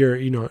 you have your,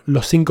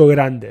 los cinco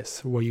grandes,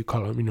 what you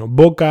call them,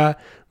 Boca,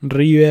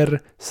 River,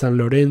 San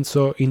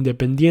Lorenzo,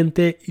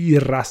 Independiente, y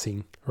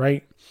Racing,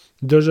 right?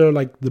 Those are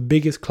like the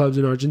biggest clubs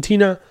in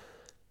Argentina.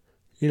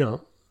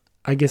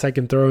 I guess I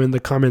can throw in the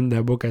comment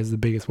that Boca is the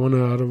biggest one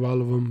out of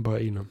all of them,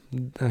 but,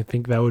 I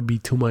think that would be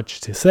too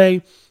much to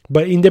say.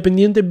 But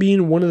Independiente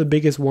being one of the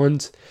biggest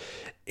ones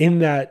in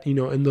that,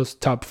 in those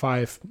top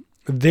 5,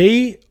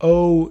 they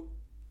owe,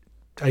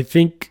 I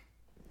think,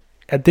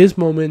 at this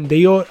moment,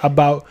 they owe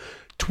about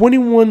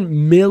 $21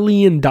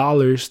 million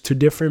to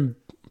different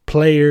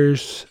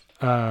players,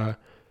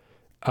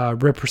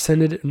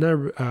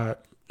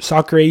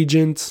 soccer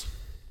agents,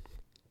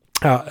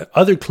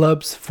 other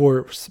clubs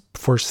for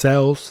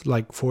sales,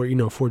 like for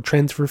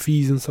transfer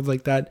fees and stuff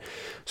like that.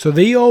 So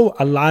they owe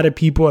a lot of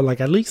people,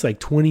 like at least like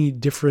 20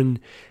 different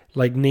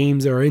like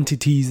names or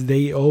entities.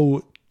 They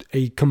owe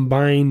a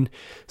combined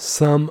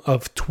sum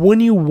of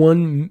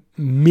 $21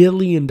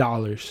 million,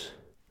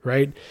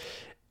 right?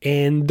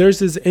 And there's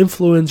this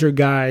influencer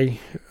guy,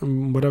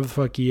 whatever the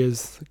fuck he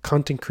is,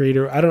 content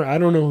creator. I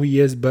don't know who he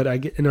is, but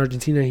in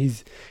Argentina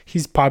he's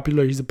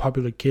popular. He's a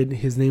popular kid.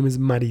 His name is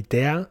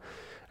Maritea,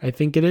 I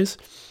think it is.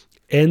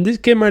 And this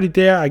kid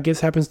Maritea, I guess,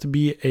 happens to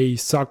be a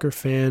soccer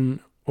fan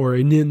or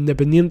an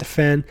Independiente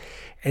fan,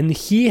 and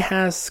he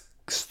has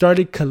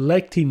started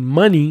collecting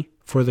money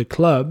for the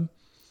club.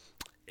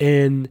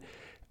 And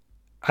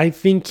I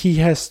think he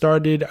has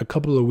started a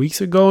couple of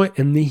weeks ago,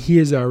 and he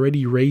has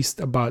already raised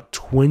about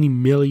 $20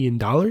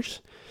 million.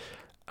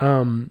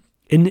 And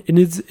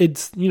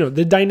it's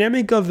the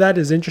dynamic of that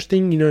is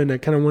interesting, and I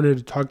kind of wanted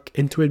to talk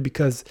into it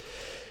because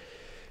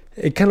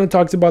it kind of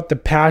talks about the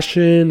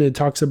passion. It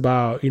talks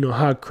about,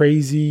 how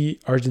crazy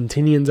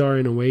Argentinians are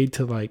in a way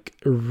to like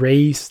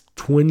raise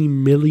 $20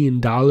 million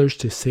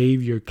to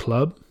save your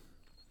club,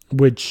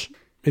 which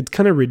it's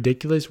kind of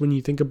ridiculous when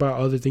you think about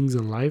other things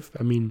in life.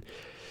 I mean,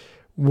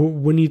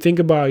 when you think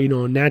about,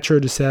 natural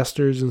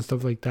disasters and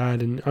stuff like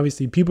that, and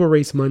obviously people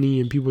raise money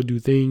and people do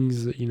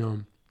things,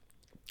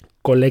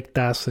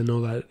 colectas and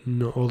all that,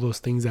 all those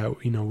things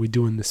that, we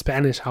do in the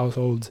Spanish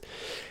households.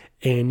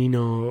 And,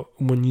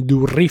 when you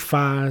do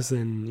rifas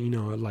and,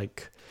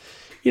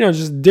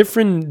 just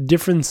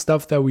different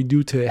stuff that we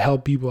do to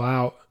help people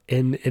out.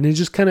 And it's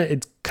just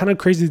it's kind of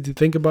crazy to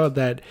think about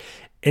that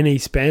in a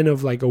span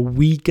of like a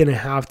week and a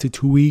half to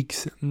 2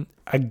 weeks,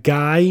 a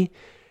guy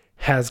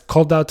has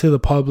called out to the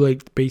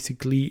public,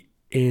 basically,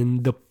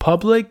 in the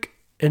public.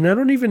 And I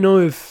don't even know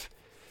if,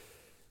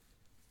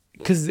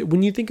 because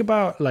when you think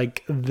about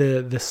like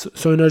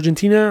so in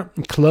Argentina,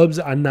 clubs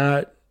are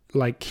not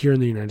like here in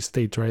the United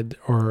States, right?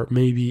 Or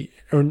maybe,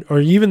 or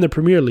even the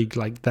Premier League,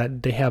 like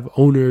that they have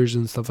owners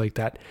and stuff like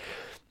that.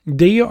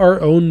 They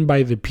are owned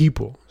by the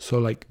people. So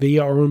like they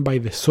are owned by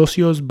the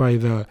socios, by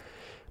the,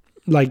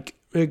 like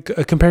a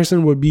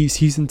comparison would be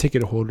season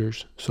ticket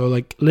holders. So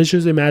like, let's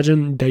just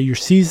imagine that your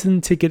season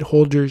ticket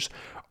holders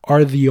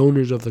are the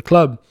owners of the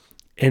club.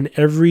 And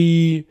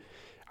every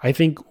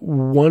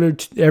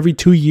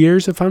 2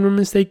 years, if I'm not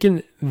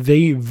mistaken,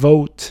 they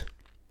vote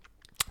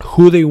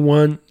who they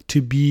want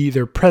to be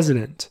their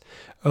president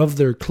of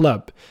their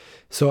club.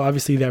 So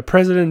obviously that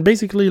president,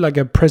 basically like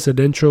a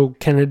presidential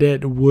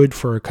candidate would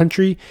for a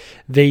country,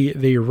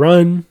 they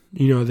run,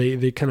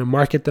 they kind of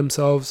market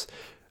themselves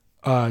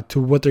to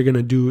what they're going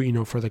to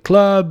do, for the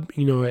club,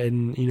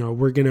 and,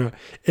 we're going to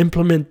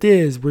implement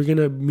this, we're going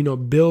to,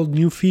 build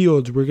new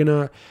fields, we're going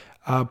to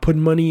put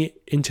money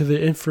into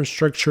the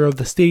infrastructure of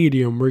the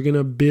stadium, we're going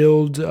to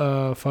build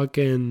a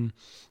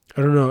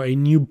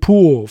new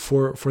pool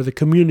for the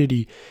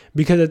community.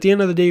 Because at the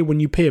end of the day, when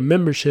you pay a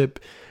membership,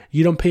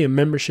 you don't pay a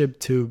membership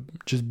to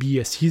just be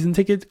a season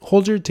ticket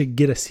holder to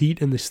get a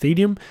seat in the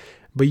stadium,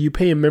 but you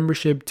pay a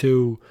membership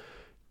to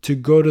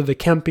go to the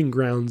camping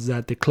grounds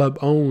that the club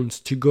owns,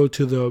 to go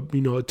to the,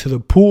 to the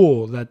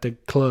pool that the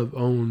club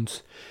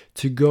owns,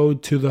 to go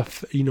to the,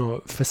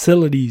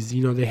 facilities,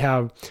 they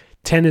have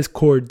tennis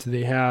courts,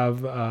 they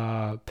have,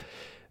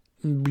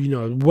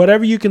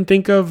 whatever you can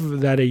think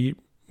of that a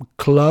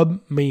club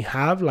may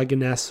have, like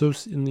an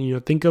association,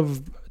 think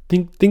of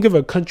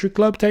a country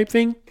club type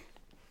thing.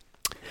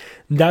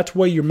 That's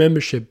what your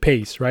membership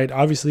pays, right?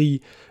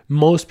 Obviously,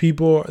 most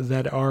people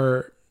that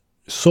are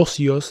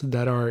socios,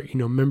 that are,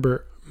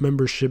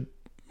 membership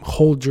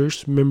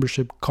holders,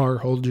 membership card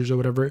holders or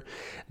whatever,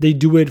 they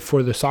do it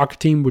for the soccer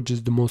team, which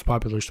is the most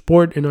popular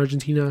sport in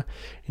Argentina.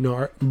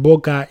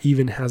 Boca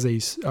even has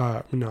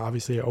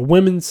obviously a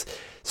women's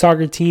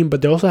soccer team,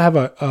 but they also have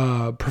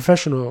a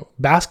professional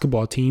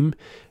basketball team,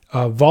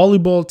 a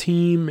volleyball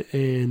team,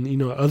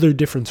 and, other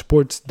different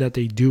sports that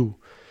they do.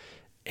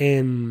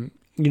 And,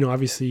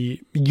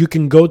 obviously you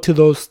can go to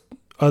those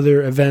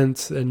other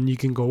events and you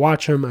can go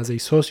watch them as a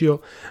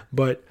socio,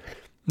 but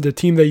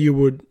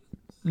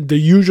the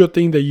usual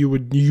thing that you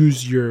would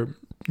use your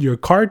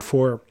card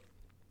for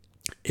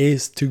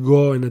is to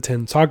go and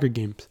attend soccer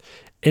games.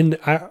 And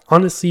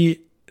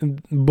honestly,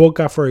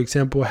 Boca, for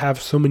example,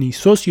 have so many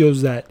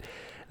socios that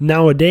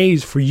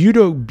nowadays, for you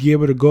to be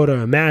able to go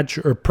to a match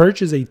or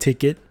purchase a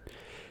ticket,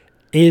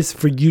 is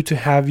for you to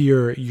have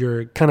your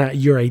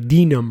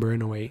ID number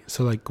in a way.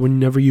 So like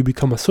whenever you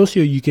become a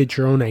socio, you get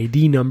your own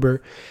ID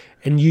number,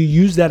 and you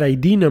use that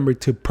ID number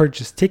to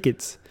purchase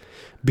tickets.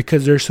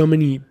 Because there's so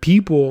many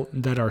people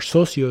that are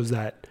socios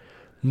that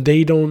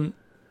they don't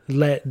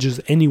let just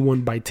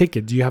anyone buy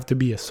tickets. You have to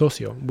be a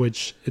socio,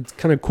 which it's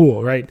kind of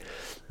cool, right?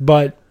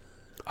 But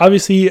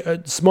obviously,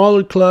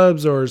 smaller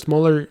clubs or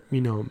smaller,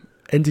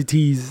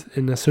 entities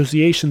and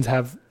associations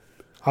have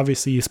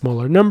obviously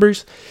smaller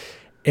numbers.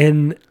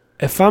 And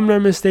if I'm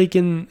not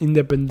mistaken,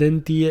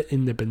 Independiente,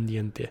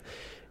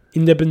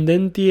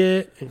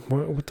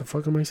 what the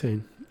fuck am I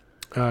saying?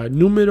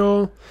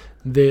 Número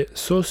de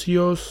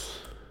socios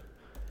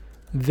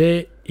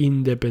de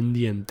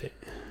Independiente.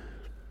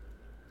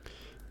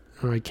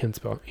 Oh, I can't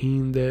spell.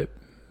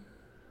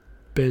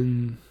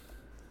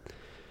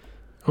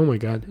 Oh my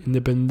God.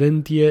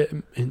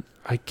 Independiente.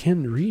 I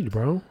can't read,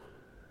 bro.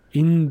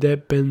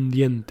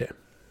 Independiente.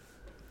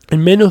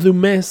 En menos de un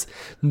mes,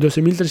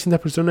 12.300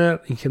 personas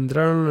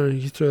engendraron el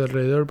registro de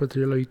alrededor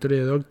posterior a la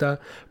victoria de Octa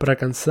para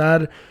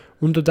alcanzar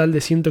un total de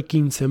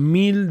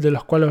 115.000, de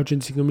los cuales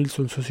 85.000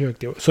 son socios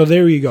activos. So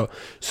there you go.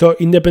 So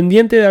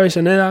Independiente de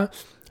Avellaneda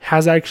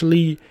has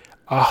actually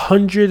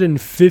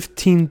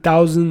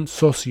 115,000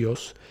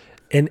 socios,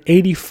 and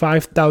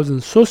 85,000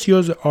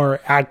 socios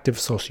are active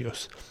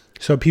socios.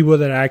 So people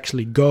that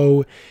actually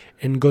go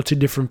to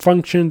different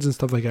functions and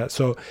stuff like that.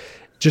 So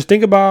just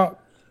think about,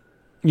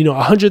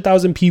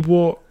 100,000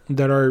 people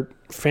that are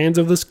fans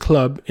of this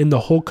club in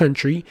the whole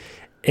country.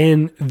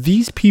 And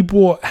these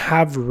people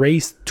have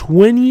raised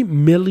 $20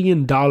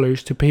 million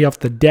to pay off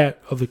the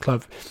debt of the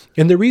club.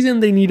 And the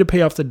reason they need to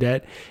pay off the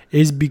debt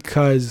is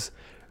because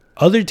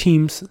other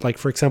teams, like,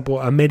 for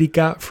example,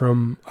 America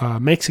from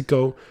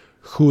Mexico,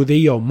 who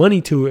they owe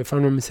money to, if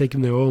I'm not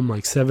mistaken, they owe them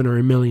like $7 or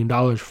 $8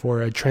 million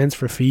for a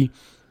transfer fee.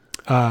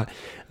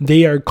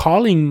 They are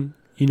calling,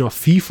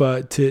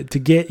 FIFA to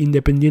get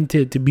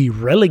Independiente to be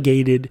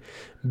relegated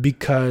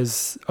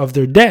because of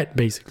their debt,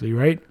 basically,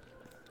 right?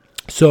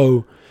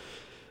 So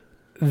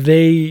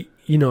they,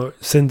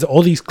 since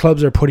all these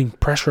clubs are putting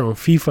pressure on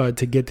FIFA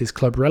to get this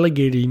club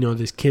relegated,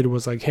 this kid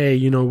was like,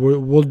 hey,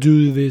 we'll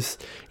do this,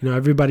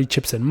 everybody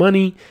chips in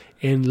money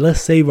and let's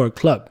save our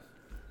club.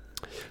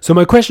 So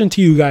my question to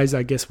you guys,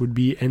 I guess, would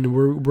be, and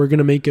we're going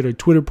to make it a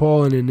Twitter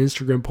poll and an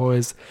Instagram poll,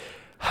 is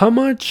how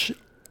much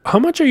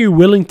are you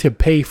willing to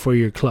pay for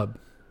your club?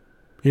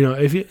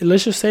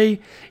 Let's just say,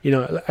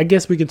 I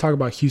guess we can talk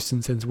about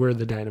Houston since we're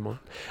the Dynamo.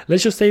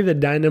 Let's just say the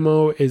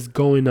Dynamo is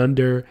going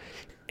under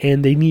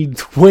and they need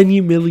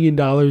 $20 million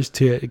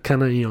to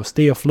kind of,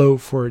 stay afloat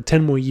for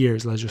 10 more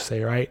years, let's just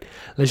say, right?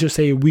 Let's just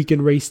say we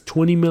can raise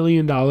 $20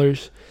 million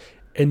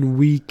and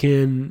we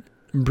can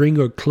bring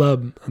our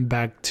club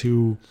back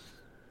to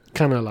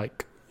kind of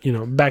like,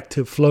 back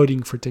to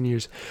floating for 10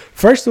 years.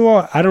 First of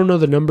all, I don't know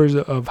the numbers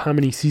of how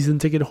many season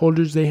ticket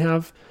holders they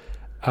have.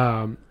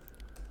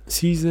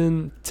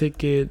 Season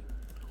ticket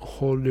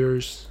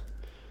holders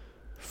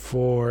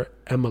for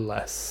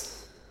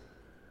MLS.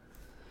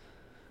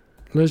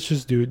 Let's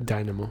just do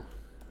Dynamo.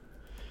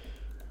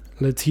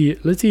 Let's see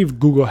if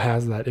Google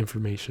has that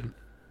information.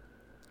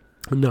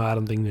 No, I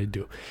don't think they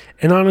do.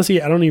 And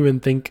honestly, I don't even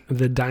think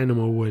the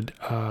Dynamo would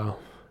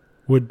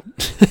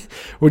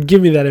would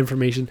give me that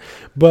information.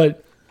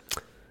 But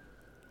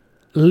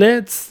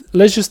let's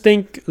just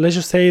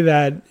say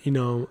that,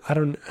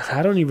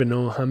 I don't even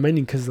know how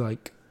many, because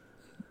like,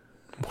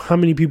 how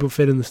many people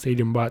fit in the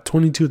stadium? About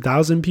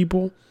 22,000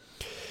 people.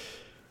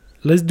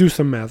 Let's do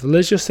some math.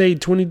 Let's just say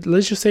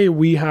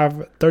we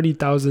have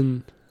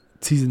 30,000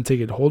 season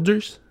ticket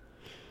holders,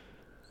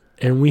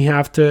 and we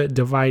have to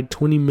divide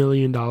 $20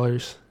 million. Bro,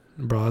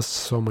 that's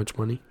so much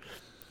money.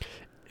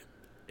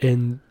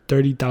 And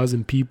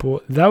 30,000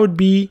 people. That would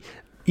be,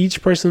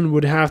 each person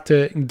would have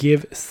to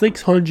give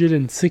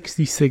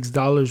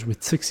 $666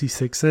 with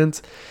 66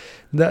 cents.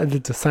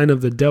 That's a sign of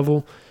the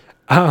devil.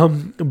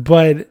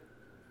 But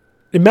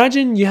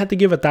imagine you had to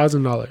give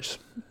 $1,000.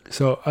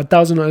 So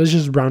 $1,000. Let's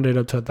just round it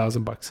up to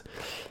 $1,000.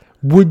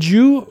 Would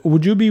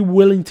you be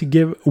willing to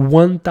give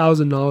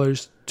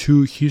 $1,000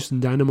 to Houston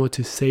Dynamo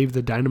to save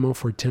the Dynamo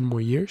for 10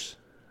 more years?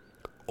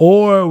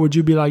 Or would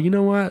you be like, you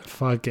know what?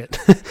 Fuck it.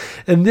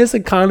 In this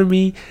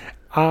economy,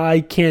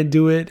 I can't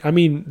do it. I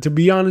mean, to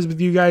be honest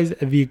with you guys,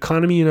 the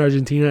economy in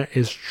Argentina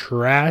is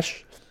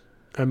trash.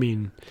 I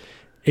mean,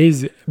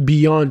 is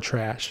beyond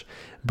trash.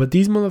 But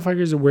these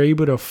motherfuckers were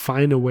able to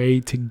find a way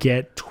to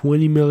get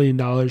 $20 million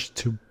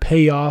to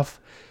pay off.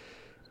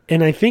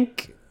 And I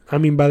think,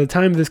 by the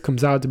time this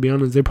comes out, to be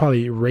honest, they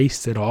probably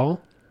erased it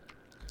all.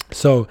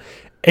 So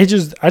I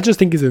just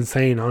think it's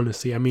insane,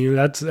 honestly.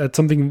 That's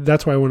something,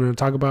 that's why I wanted to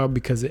talk about,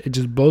 because it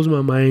just blows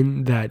my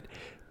mind that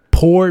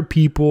poor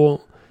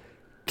people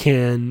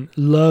can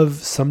love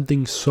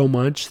something so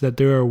much that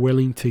they are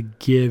willing to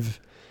give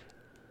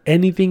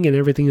anything and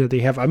everything that they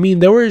have.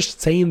 They were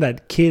saying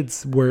that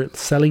kids were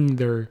selling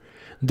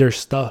their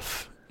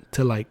stuff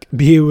to like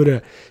be able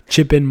to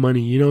chip in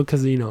money,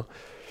 because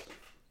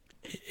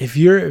if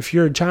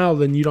you're a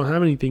child and you don't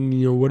have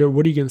anything, what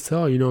are you gonna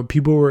sell?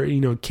 People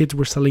were, kids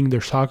were selling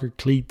their soccer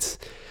cleats.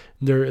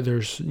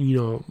 There's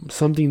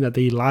something that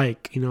they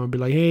like, be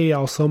like, hey,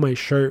 I'll sell my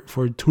shirt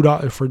for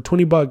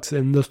 $20,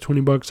 and those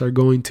 $20 are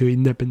going to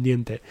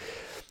Independiente.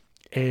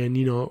 And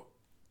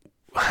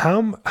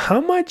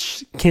how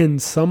much can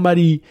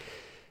somebody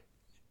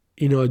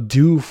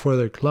do for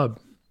their club?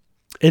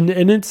 And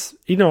it's,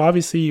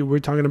 obviously we're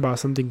talking about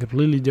something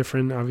completely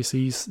different.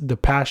 Obviously the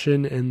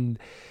passion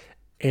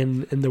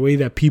and the way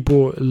that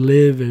people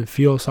live and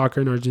feel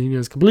soccer in Argentina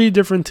is completely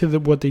different to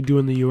what they do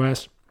in the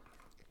US.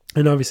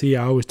 And obviously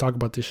I always talk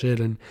about this shit,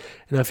 and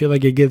I feel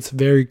like it gets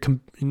very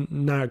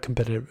not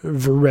competitive,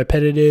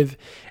 repetitive,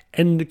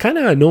 and kind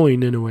of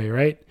annoying in a way,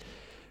 right?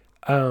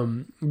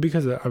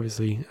 Because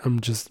obviously I'm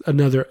just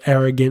another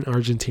arrogant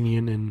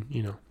Argentinian,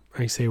 and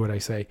I say what I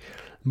say.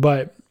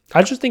 But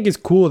I just think it's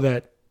cool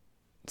that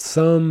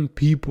some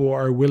people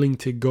are willing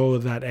to go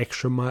that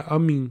extra mile. I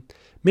mean,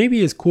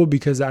 maybe it's cool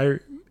because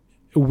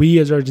we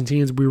as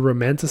Argentinians, we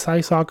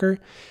romanticize soccer,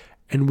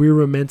 and we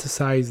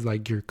romanticize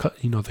like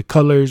the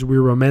colors. We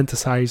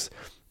romanticize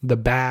the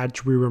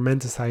badge. We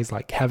romanticize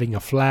like having a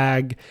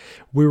flag.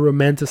 We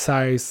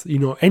romanticize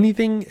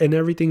anything and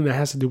everything that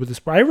has to do with the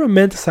sport. I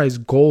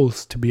romanticize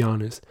goals, to be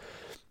honest.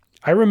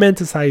 I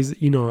romanticize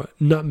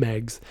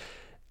nutmegs.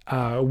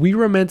 We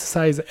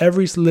romanticize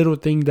every little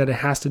thing that it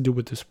has to do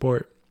with the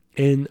sport.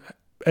 And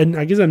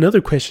I guess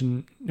another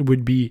question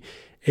would be,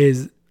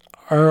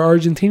 are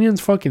Argentinians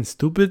fucking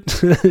stupid?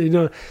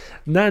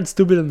 Not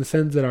stupid in the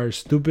sense that are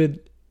stupid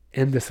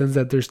in the sense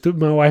that they're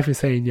stupid. My wife is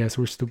saying, yes,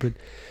 we're stupid.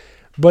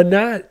 But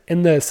not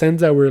in the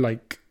sense that we're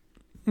like,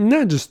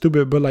 not just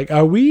stupid, but like,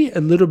 are we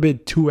a little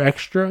bit too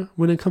extra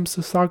when it comes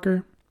to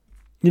soccer?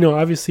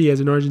 Obviously as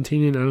an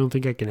Argentinian, I don't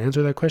think I can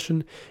answer that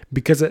question,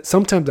 because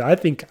sometimes I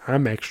think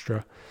I'm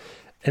extra.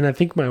 And I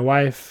think my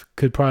wife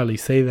could probably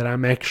say that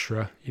I'm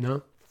extra,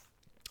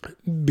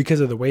 because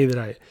of the way that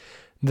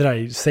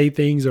I say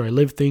things, or I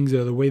live things,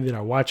 or the way that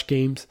I watch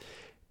games.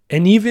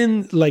 And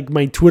even like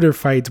my Twitter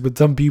fights with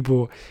some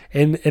people,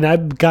 and I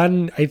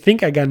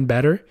think I've gotten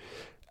better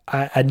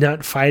at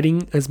not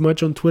fighting as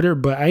much on Twitter.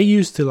 But I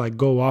used to like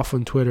go off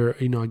on Twitter,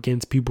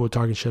 against people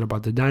talking shit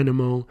about the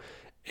Dynamo,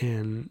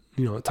 and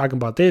talking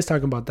about this,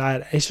 talking about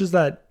that. It's just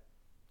that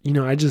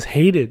I just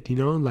hate it.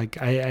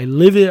 Like I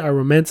live it, I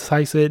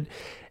romanticize it.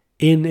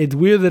 And it's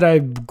weird that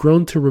I've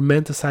grown to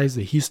romanticize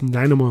the Houston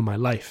Dynamo in my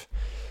life.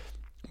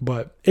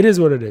 But it is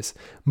what it is.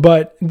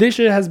 But this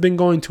shit has been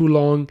going too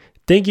long.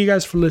 Thank you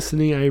guys for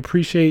listening. I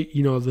appreciate,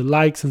 the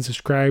likes and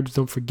subscribes.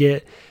 Don't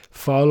forget,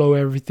 follow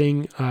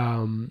everything.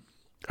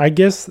 I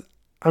guess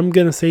I'm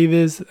going to say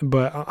this,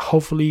 but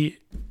hopefully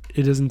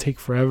it doesn't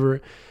take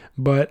forever.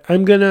 But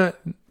I'm going to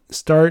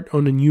start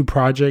on a new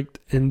project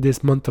in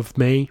this month of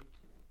May.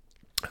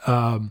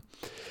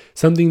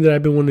 Something that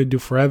I've been wanting to do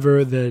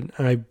forever, that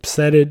I've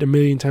said it a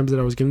million times that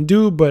I was going to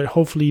do, but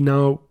hopefully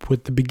now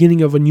with the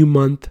beginning of a new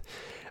month,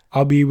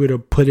 I'll be able to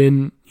put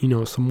in,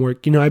 some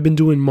work. I've been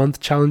doing month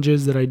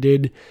challenges that I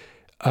did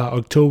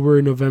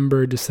October,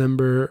 November,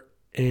 December,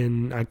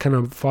 and I kind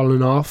of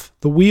fallen off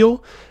the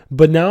wheel.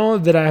 But now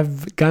that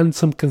I've gotten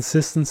some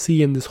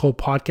consistency in this whole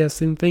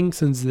podcasting thing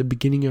since the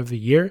beginning of the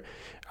year,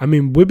 I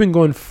mean, we've been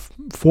going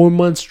 4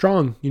 months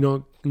strong,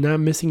 not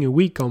missing a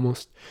week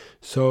almost.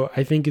 So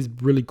I think it's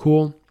really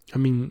cool. I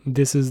mean,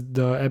 this is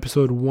the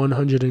episode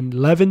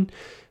 111.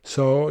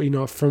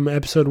 So, from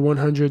episode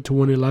 100 to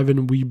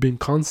 111, we've been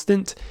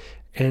constant,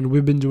 and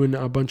we've been doing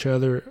a bunch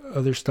of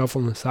other stuff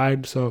on the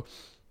side. So,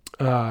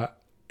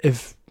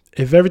 if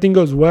everything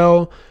goes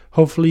well,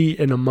 hopefully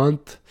in a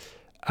month,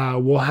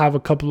 we'll have a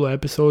couple of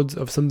episodes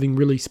of something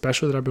really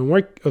special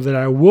that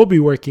I will be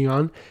working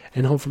on,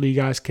 and hopefully you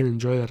guys can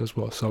enjoy that as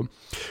well. So,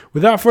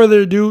 without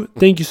further ado,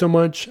 thank you so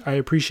much. I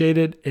appreciate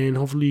it, and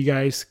hopefully you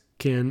guys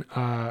can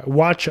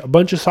watch a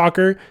bunch of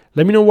soccer.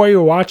 Let me know why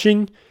you're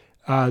watching.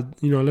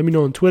 Let me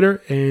know on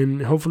Twitter,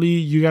 and hopefully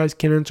you guys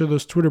can answer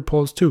those Twitter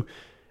polls too.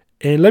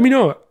 And let me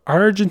know,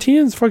 are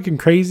Argentinians fucking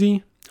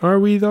crazy? Are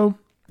we though?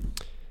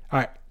 All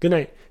right, good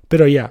night. But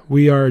yeah,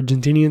 we are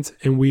Argentinians,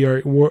 and we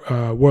are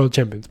world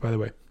champions, by the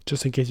way,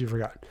 just in case you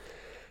forgot.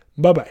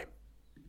 Bye-bye.